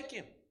 then take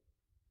him.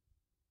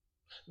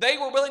 They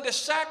were willing to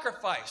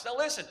sacrifice. Now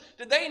listen,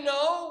 did they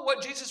know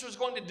what Jesus was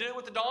going to do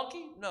with the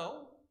donkey?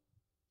 No.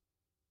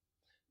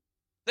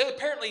 They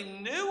apparently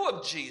knew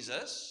of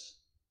Jesus,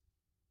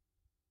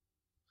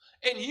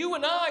 And you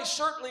and I,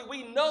 certainly,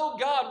 we know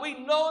God,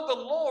 we know the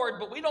Lord,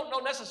 but we don't know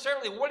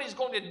necessarily what He's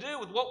going to do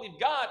with what we've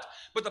got.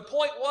 But the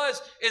point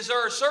is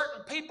there are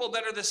certain people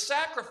that are the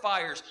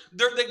sacrificers.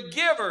 They're the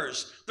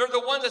givers. They're the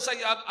ones that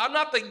say, I'm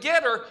not the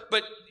getter,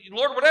 but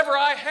Lord, whatever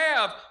I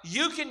have,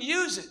 you can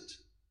use it.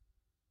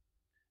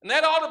 And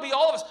that ought to be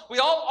all of us. We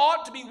all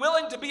ought to be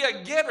willing to be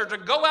a getter, to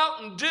go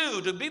out and do,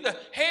 to be the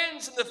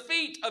hands and the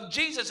feet of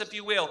Jesus, if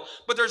you will.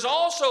 But there's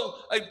also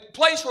a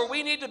place where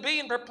we need to be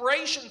in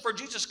preparation for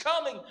Jesus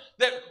coming,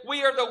 that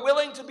we are the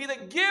willing to be the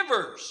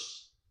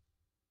givers.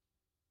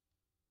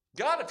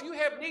 God, if you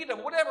have need of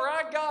whatever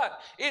I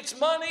got, it's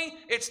money,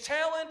 it's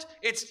talent,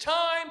 it's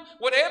time,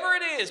 whatever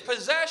it is,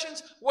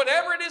 possessions,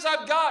 whatever it is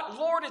I've got,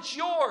 Lord, it's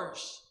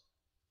yours.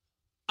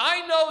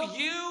 I know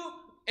you,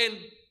 and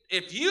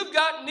if you've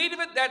got need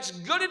of it, that's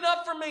good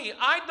enough for me.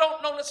 I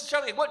don't know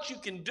necessarily what you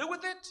can do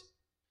with it.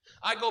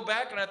 I go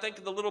back and I think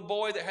of the little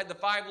boy that had the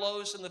 5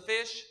 loaves and the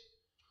fish,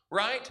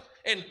 right?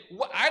 And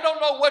I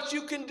don't know what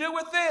you can do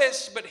with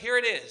this, but here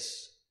it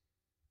is.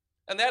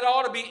 And that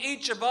ought to be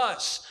each of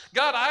us.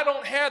 God, I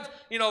don't have,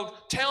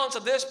 talents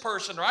of this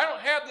person, or I don't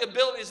have the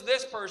abilities of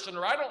this person,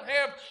 or I don't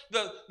have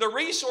the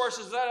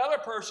resources of that other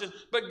person.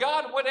 But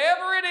God,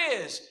 whatever it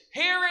is,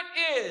 here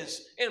it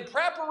is in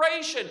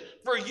preparation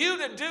for you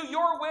to do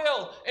your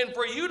will and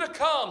for you to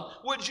come.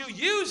 Would you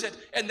use it?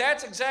 And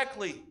that's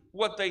exactly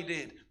what they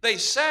did. They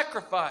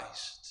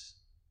sacrificed.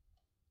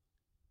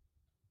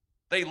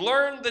 They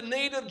learned the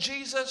need of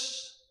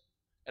Jesus,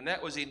 and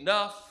that was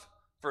enough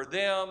for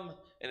them.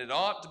 And it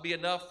ought to be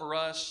enough for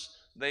us.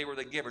 They were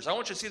the givers. I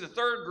want you to see the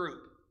third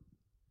group.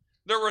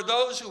 There were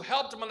those who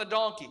helped him on the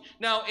donkey.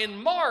 Now,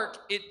 in Mark,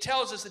 it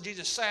tells us that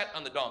Jesus sat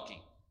on the donkey.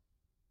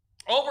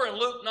 Over in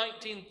Luke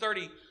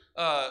 19:30,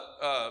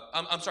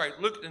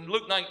 in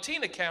Luke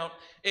 19 account,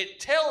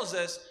 it tells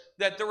us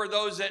that there were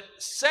those that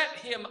set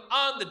him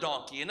on the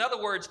donkey. In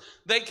other words,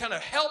 they kind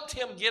of helped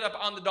him get up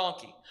on the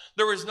donkey.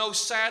 There was no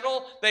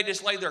saddle. They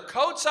just laid their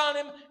coats on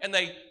him, and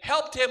they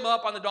helped him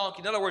up on the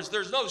donkey. In other words,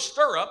 there's no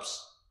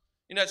stirrups.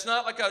 It's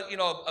not like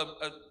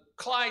a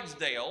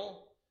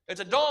Clydesdale. It's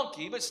a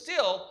donkey, but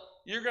still,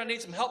 you're going to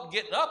need some help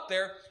getting up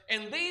there.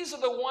 And these are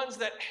the ones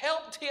that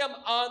helped him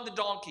on the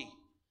donkey.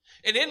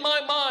 And in my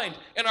mind,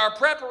 in our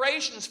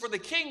preparations for the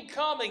King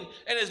coming,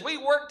 and as we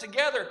work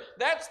together,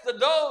 that's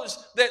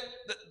those that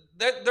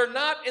they're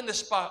not in the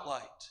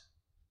spotlight.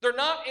 They're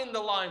not in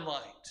the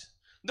limelight.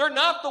 They're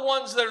not the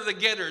ones that are the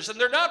getters, and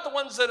they're not the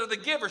ones that are the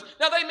givers.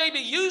 Now, they may be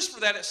used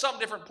for that at some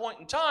different point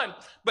in time,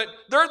 but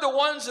they're the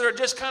ones that are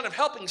just kind of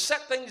helping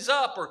set things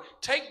up or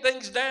take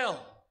things down.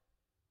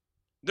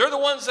 They're the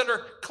ones that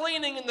are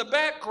cleaning in the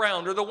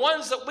background, or the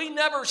ones that we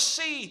never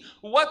see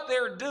what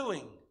they're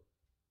doing.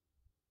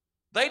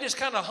 They just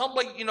kind of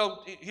humbly,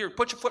 here,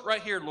 put your foot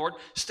right here, Lord.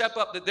 Step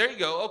up. There you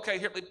go. Okay,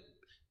 here,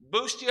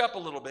 boost you up a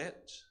little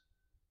bit.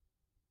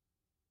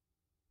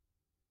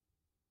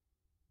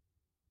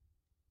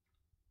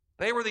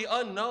 They were the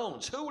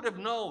unknowns. Who would have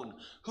known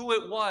who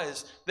it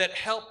was that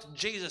helped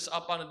Jesus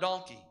up on a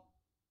donkey?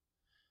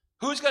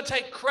 Who's going to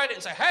take credit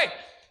and say, hey,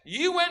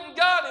 you went and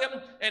got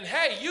him, and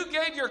hey, you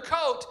gave your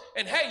coat,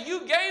 and hey, you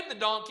gave the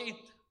donkey.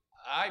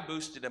 I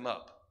boosted him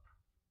up.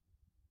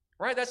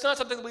 Right? That's not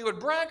something that we would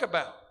brag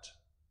about.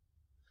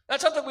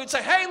 That's something we'd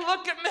say, hey,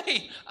 look at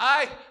me.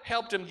 I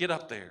helped him get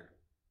up there.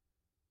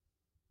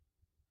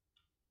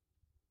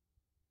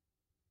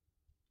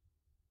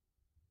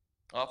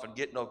 Often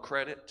get no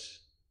credit,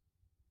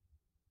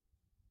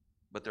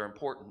 but they're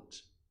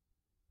important.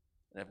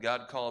 And if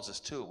God calls us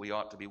to it, we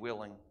ought to be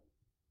willing.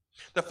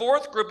 The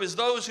fourth group is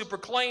those who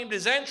proclaimed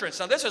his entrance.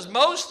 Now, this is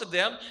most of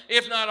them,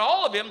 if not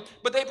all of them,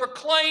 but they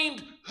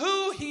proclaimed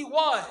who he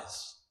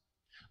was.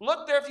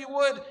 Look there, if you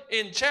would,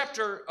 in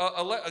chapter,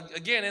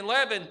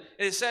 11,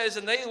 it says,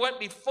 and they went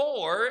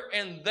before,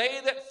 and they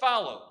that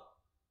followed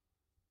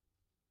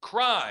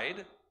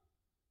cried,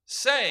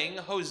 saying,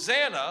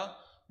 Hosanna,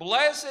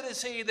 blessed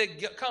is he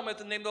that cometh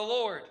in the name of the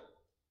Lord.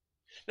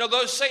 Now,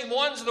 those same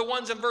ones are the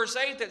ones in verse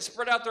 8 that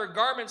spread out their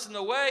garments in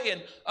the way,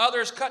 and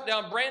others cut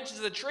down branches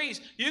of the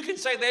trees. You can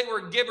say they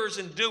were givers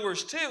and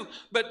doers too,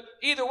 but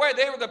either way,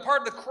 they were the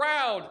part of the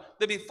crowd,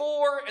 the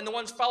before and the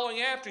ones following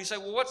after. You say,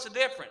 well, what's the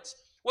difference?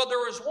 Well, there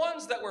was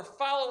ones that were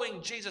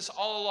following Jesus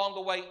all along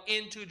the way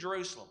into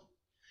Jerusalem.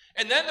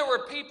 And then there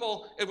were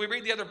people, if we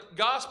read the other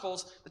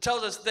Gospels, that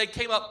tells us they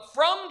came up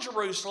from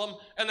Jerusalem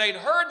and they'd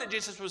heard that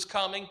Jesus was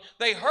coming.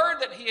 They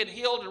heard that he had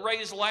healed and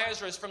raised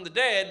Lazarus from the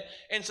dead.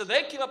 And so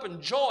they came up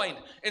and joined.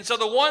 And so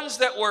the ones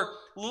that were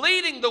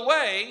leading the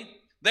way,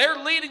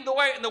 they're leading the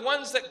way. And the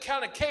ones that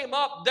kind of came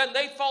up, then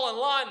they fall in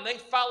line and they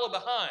follow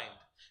behind,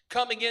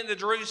 coming into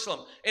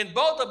Jerusalem. And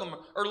both of them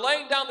are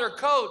laying down their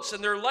coats,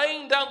 and they're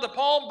laying down the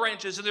palm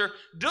branches, and they're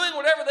doing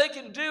whatever they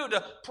can do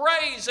to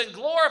praise and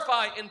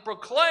glorify and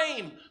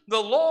proclaim the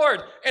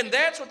Lord. And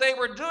that's what they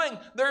were doing.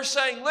 They're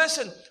saying,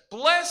 listen,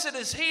 blessed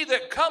is he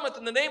that cometh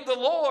in the name of the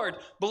Lord.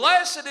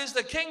 Blessed is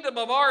the kingdom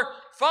of our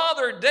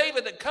father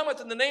David that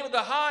cometh in the name of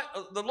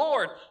the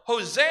Lord.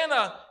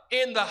 Hosanna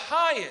in the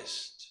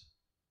highest.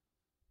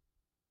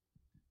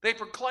 They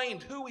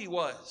proclaimed who he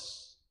was.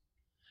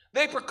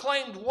 They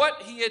proclaimed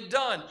what he had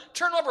done.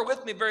 Turn over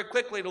with me very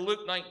quickly to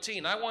Luke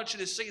 19. I want you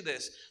to see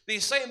this.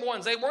 These same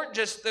ones, they weren't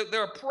just, they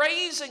were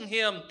praising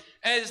him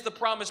as the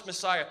promised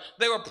Messiah.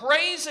 They were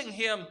praising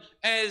him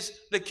as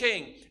the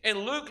king. In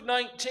Luke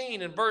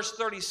 19, in verse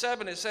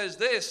 37, it says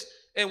this,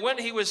 and when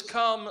he was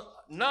come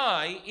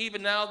nigh,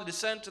 even now the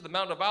descent to the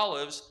Mount of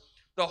Olives,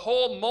 the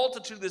whole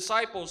multitude of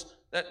disciples,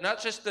 that's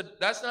not just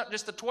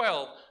the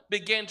 12,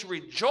 began to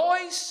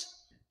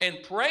rejoice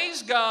and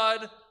praise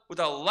God with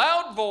a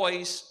loud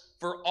voice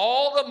for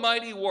all the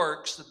mighty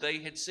works that they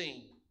had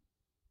seen.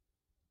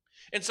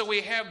 And so we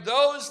have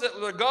those that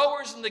were the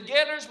goers and the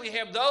getters. We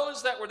have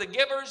those that were the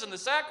givers and the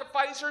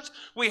sacrificers.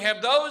 We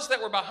have those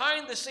that were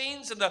behind the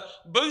scenes and the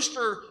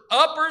booster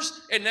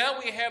uppers. And now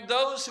we have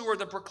those who are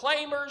the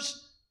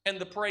proclaimers and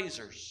the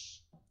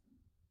praisers.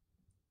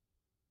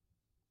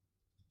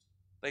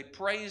 They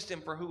praised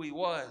him for who he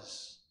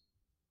was.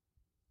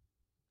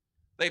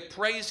 They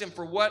praised him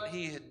for what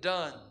he had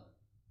done.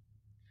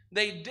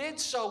 They did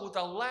so with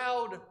a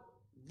loud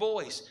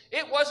voice.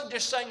 It wasn't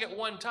just saying it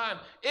one time.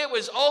 It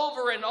was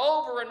over and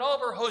over and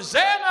over.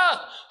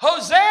 Hosanna!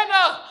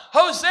 Hosanna!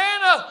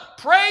 Hosanna!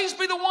 Praise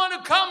be the one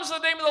who comes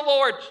in the name of the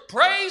Lord.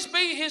 Praise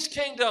be his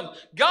kingdom.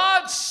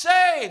 God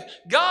saved.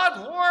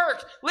 God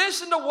worked.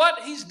 Listen to what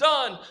he's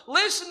done.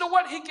 Listen to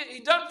what he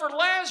done for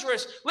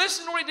Lazarus.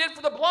 Listen to what he did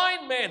for the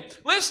blind man.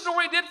 Listen to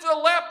what he did for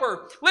the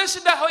leper.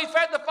 Listen to how he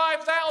fed the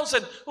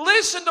 5,000.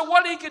 Listen to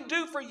what he can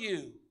do for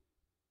you.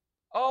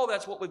 Oh,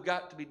 that's what we've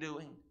got to be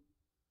doing.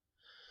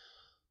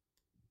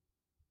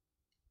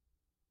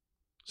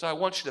 So I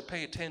want you to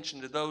pay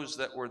attention to those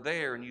that were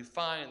there, and you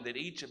find that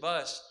each of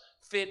us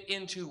fit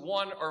into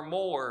one or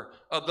more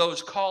of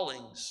those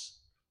callings,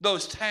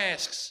 those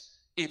tasks,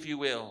 if you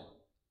will.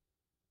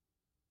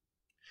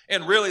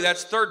 And really,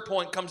 that's third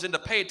point comes into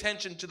pay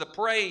attention to the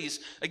praise.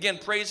 Again,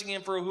 praising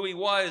him for who he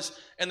was,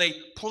 and they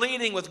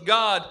pleading with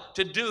God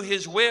to do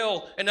his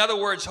will. In other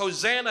words,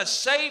 Hosanna,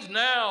 save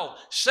now,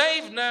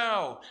 save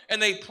now. And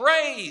they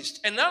praised.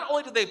 And not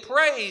only did they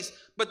praise,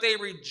 but they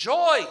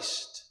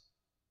rejoiced.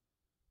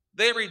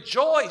 They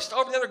rejoiced.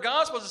 Over in the other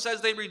Gospels, it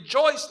says they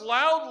rejoiced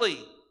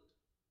loudly,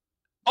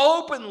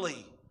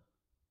 openly,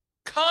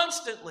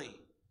 constantly,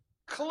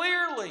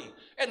 clearly.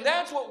 And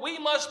that's what we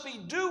must be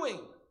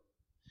doing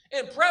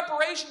in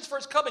preparations for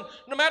his coming.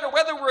 No matter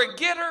whether we're a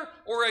getter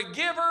or a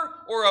giver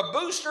or a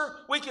booster,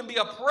 we can be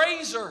a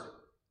praiser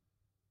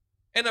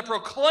and a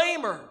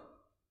proclaimer.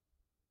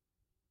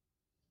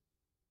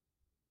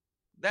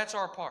 That's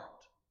our part.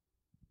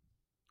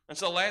 And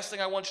so the last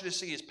thing I want you to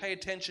see is pay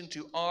attention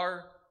to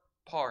our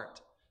part.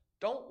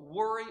 Don't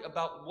worry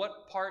about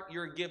what part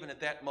you're given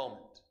at that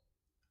moment.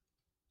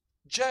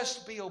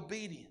 Just be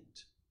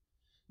obedient.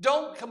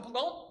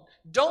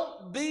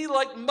 Don't be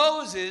like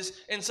Moses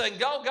and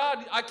saying, "Oh,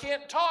 God, I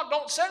can't talk.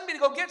 Don't send me to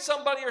go get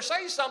somebody or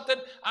say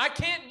something. I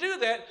can't do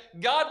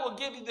that." God will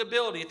give you the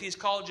ability if he's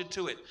called you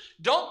to it.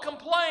 Don't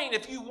complain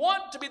if you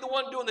want to be the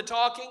one doing the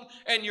talking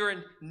and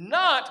you're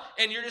not,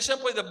 and you're just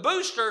simply the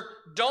booster.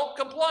 Don't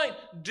complain.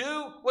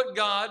 Do what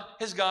God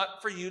has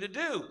got for you to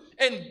do.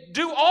 And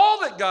do all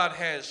that God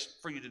has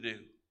for you to do.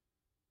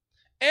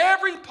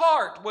 Every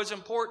part was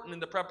important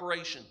in the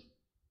preparation.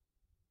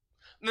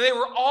 They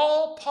were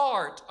all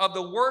part of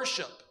the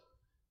worship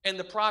and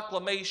the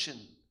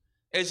proclamation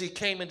as he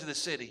came into the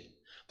city.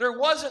 There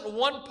wasn't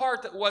one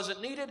part that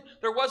wasn't needed.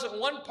 There wasn't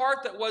one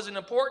part that wasn't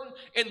important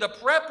in the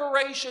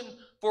preparation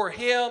for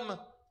him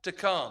to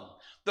come.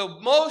 The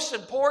most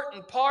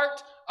important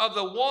part of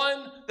the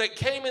one that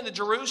came into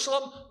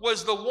Jerusalem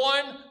was the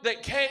one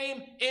that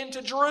came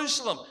into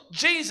Jerusalem,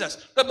 Jesus.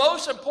 The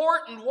most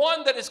important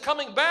one that is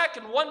coming back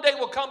and one day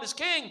will come as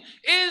king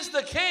is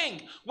the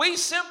king. We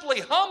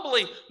simply,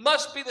 humbly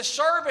must be the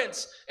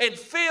servants and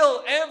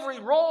fill every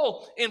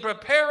role in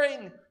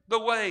preparing the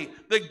way.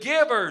 The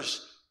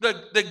givers,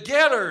 the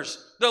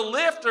getters, the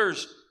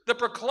lifters, the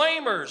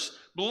proclaimers,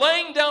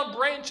 laying down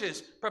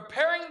branches,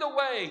 preparing the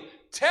way,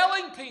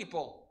 telling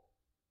people.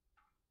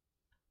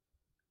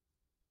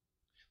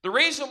 The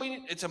reason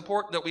it's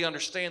important that we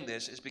understand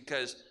this is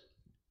because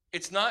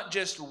it's not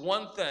just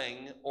one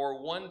thing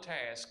or one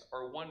task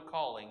or one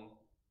calling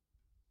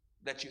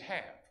that you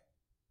have.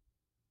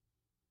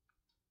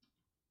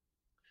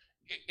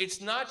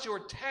 It's not your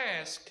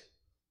task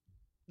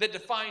that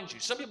defines you.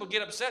 Some people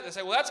get upset and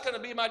say, "Well, that's going to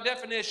be my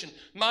definition.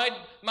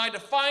 My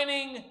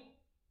defining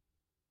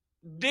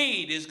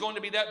deed is going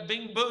to be that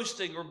being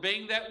boosting or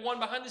being that one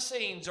behind the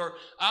scenes, or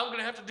I'm going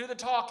to have to do the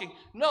talking."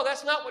 No,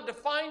 that's not what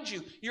defines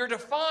you. You're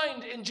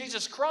defined in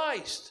Jesus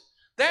Christ.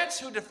 That's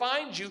who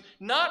defines you,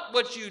 not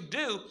what you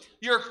do.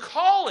 Your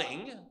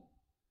calling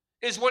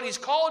is what he's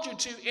called you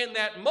to in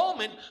that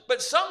moment,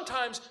 but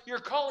sometimes your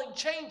calling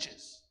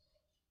changes.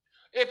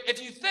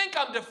 If you think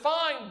I'm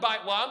defined by,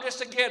 well, I'm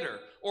just a getter,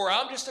 or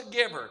I'm just a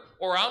giver,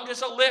 or I'm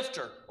just a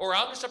lifter, or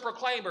I'm just a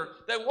proclaimer,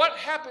 then what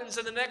happens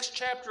in the next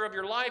chapter of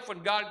your life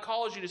when God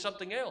calls you to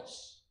something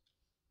else?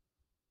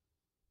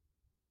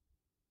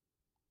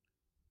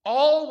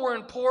 All were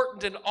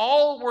important and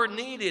all were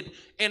needed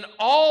and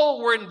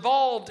all were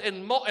involved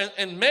in,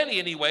 and many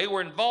anyway,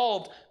 were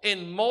involved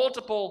in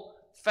multiple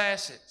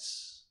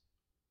facets.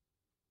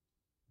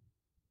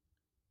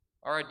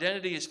 Our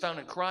identity is found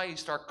in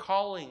Christ. Our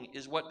calling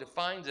is what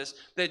defines us,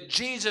 that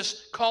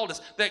Jesus called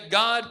us, that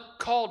God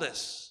called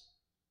us.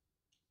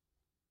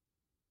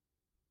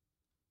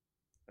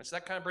 And so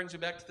that kind of brings me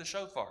back to the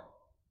shofar.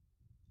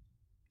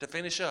 To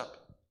finish up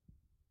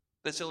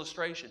this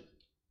illustration.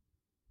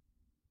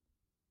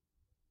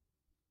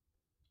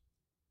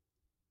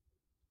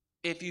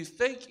 If you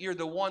think you're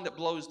the one that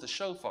blows the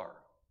shofar,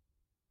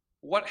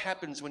 what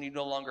happens when you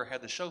no longer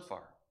have the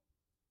shofar?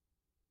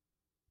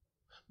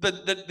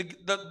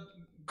 The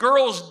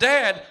girl's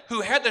dad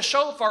who had the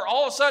shofar,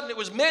 all of a sudden it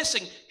was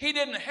missing. He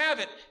didn't have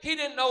it. He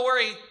didn't know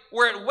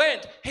where it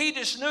went. He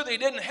just knew that he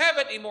didn't have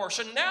it anymore.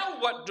 So now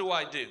what do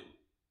I do?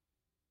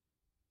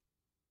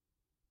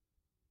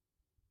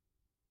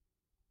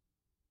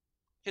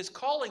 His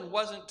calling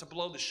wasn't to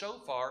blow the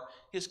shofar.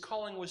 His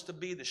calling was to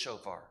be the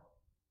shofar.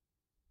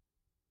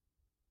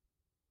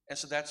 And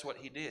so that's what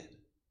he did.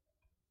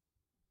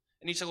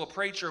 And he said, well,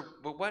 preacher,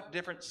 but what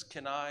difference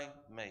can I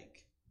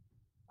make?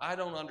 I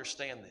don't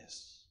understand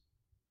this.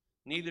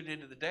 Neither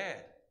did the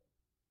dad.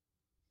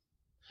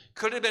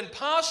 Could it have been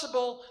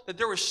possible that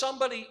there was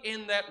somebody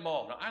in that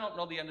mall? Now, I don't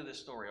know the end of this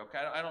story, okay?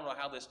 I don't know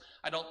how this,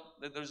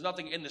 there's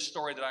nothing in the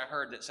story that I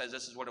heard that says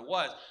this is what it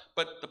was.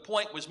 But the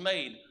point was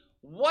made.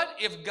 What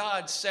if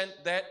God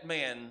sent that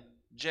man,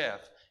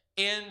 Jeff,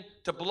 in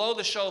to blow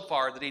the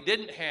shofar that he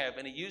didn't have,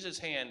 and he used his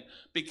hand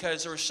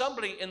because there was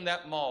somebody in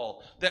that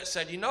mall that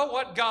said, you know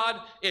what, God,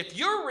 if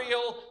you're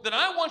real, then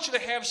I want you to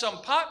have some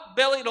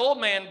pot-bellied old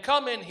man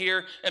come in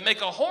here and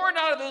make a horn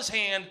out of his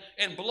hand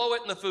and blow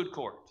it in the food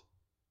court.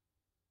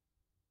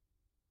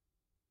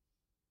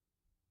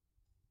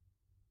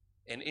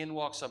 And in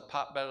walks some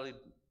pot-bellied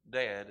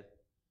dad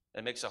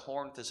and makes a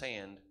horn with his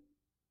hand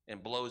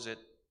and blows it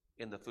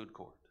in the food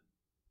court.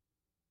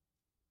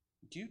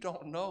 You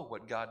don't know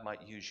what God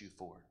might use you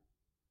for.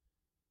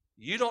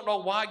 You don't know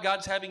why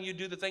God's having you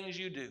do the things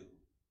you do.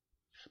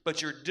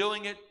 But you're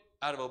doing it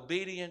out of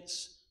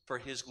obedience for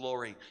His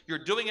glory.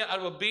 You're doing it out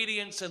of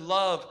obedience and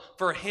love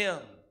for Him.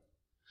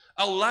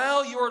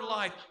 Allow your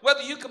life,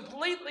 whether you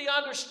completely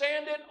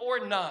understand it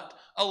or not,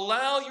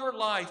 allow your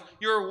life,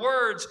 your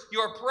words,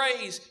 your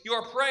praise,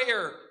 your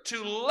prayer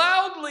to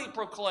loudly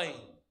proclaim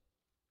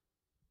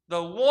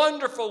the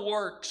wonderful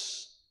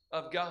works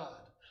of God.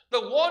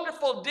 The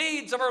wonderful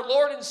deeds of our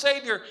Lord and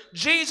Savior,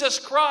 Jesus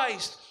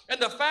Christ,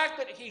 and the fact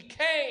that He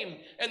came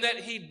and that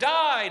He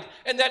died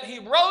and that He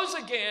rose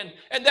again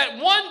and that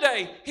one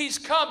day He's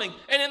coming.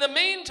 And in the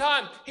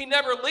meantime, He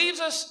never leaves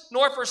us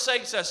nor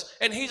forsakes us.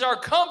 And He's our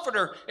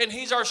comforter and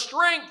He's our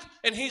strength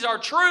and He's our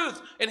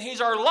truth and He's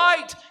our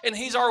light and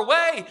He's our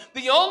way,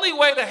 the only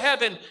way to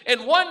heaven.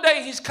 And one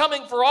day He's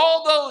coming for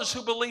all those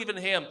who believe in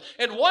Him.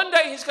 And one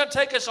day He's going to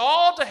take us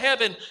all to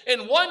heaven.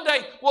 And one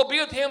day we'll be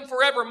with Him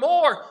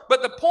forevermore.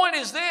 But the point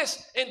is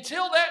this,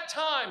 until that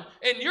time,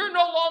 and you're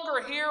no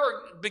longer here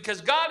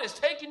because God has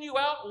taken you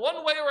out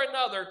one way or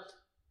another,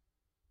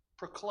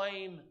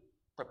 proclaim,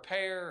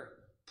 prepare,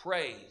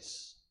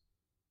 praise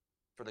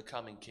for the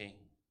coming King.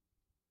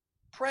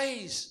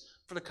 Praise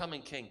for the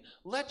coming King.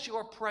 Let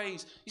your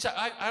praise. You say,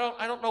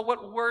 I don't know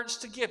what words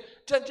to give.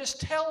 Just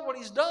tell what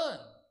He's done.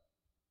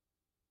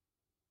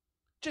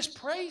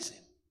 Just praise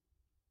Him.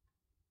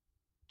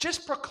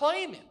 Just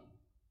proclaim Him.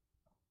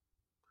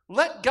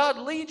 Let God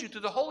lead you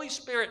through the Holy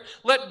Spirit.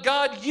 Let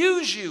God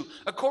use you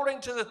according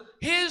to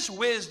His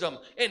wisdom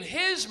and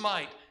His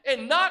might,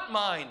 and not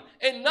mine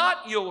and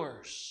not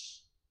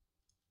yours.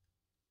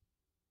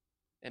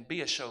 And be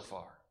a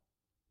shofar,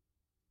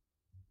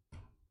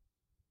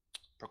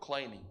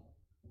 proclaiming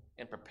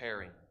and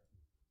preparing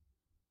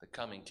the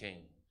coming King.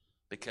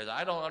 Because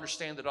I don't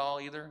understand it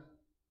all either.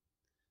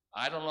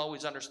 I don't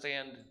always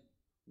understand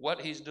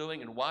what He's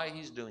doing and why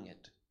He's doing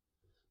it.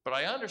 But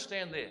I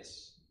understand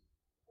this.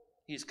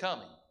 He's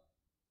coming.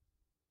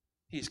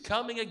 He's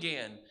coming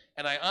again.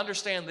 And I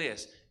understand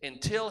this.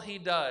 Until He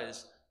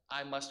does,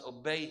 I must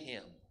obey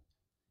Him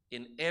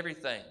in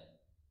everything.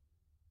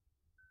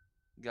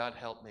 God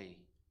help me.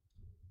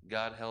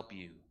 God help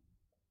you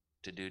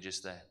to do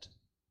just that.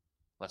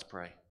 Let's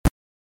pray.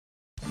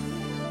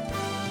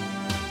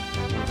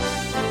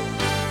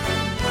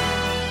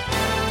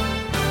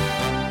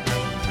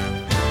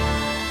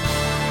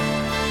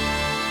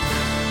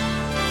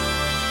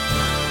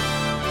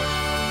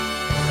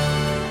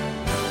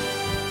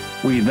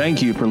 We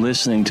thank you for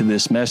listening to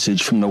this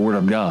message from the Word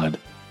of God.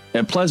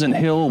 At Pleasant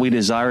Hill, we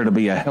desire to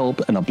be a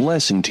help and a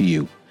blessing to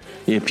you.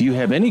 If you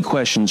have any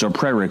questions or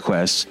prayer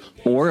requests,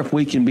 or if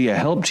we can be a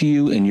help to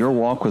you in your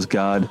walk with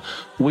God,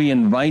 we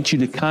invite you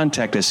to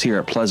contact us here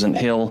at Pleasant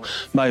Hill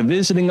by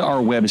visiting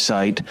our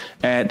website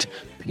at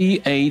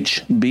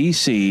phbc.online.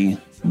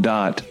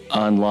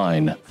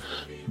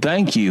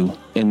 Thank you,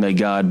 and may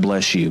God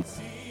bless you.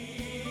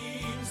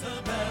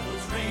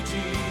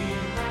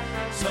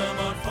 Some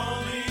are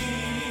falling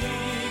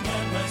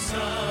at my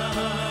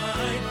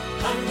side.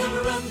 I'm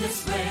gonna run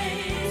this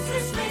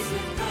race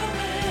with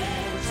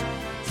courage,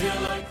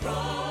 till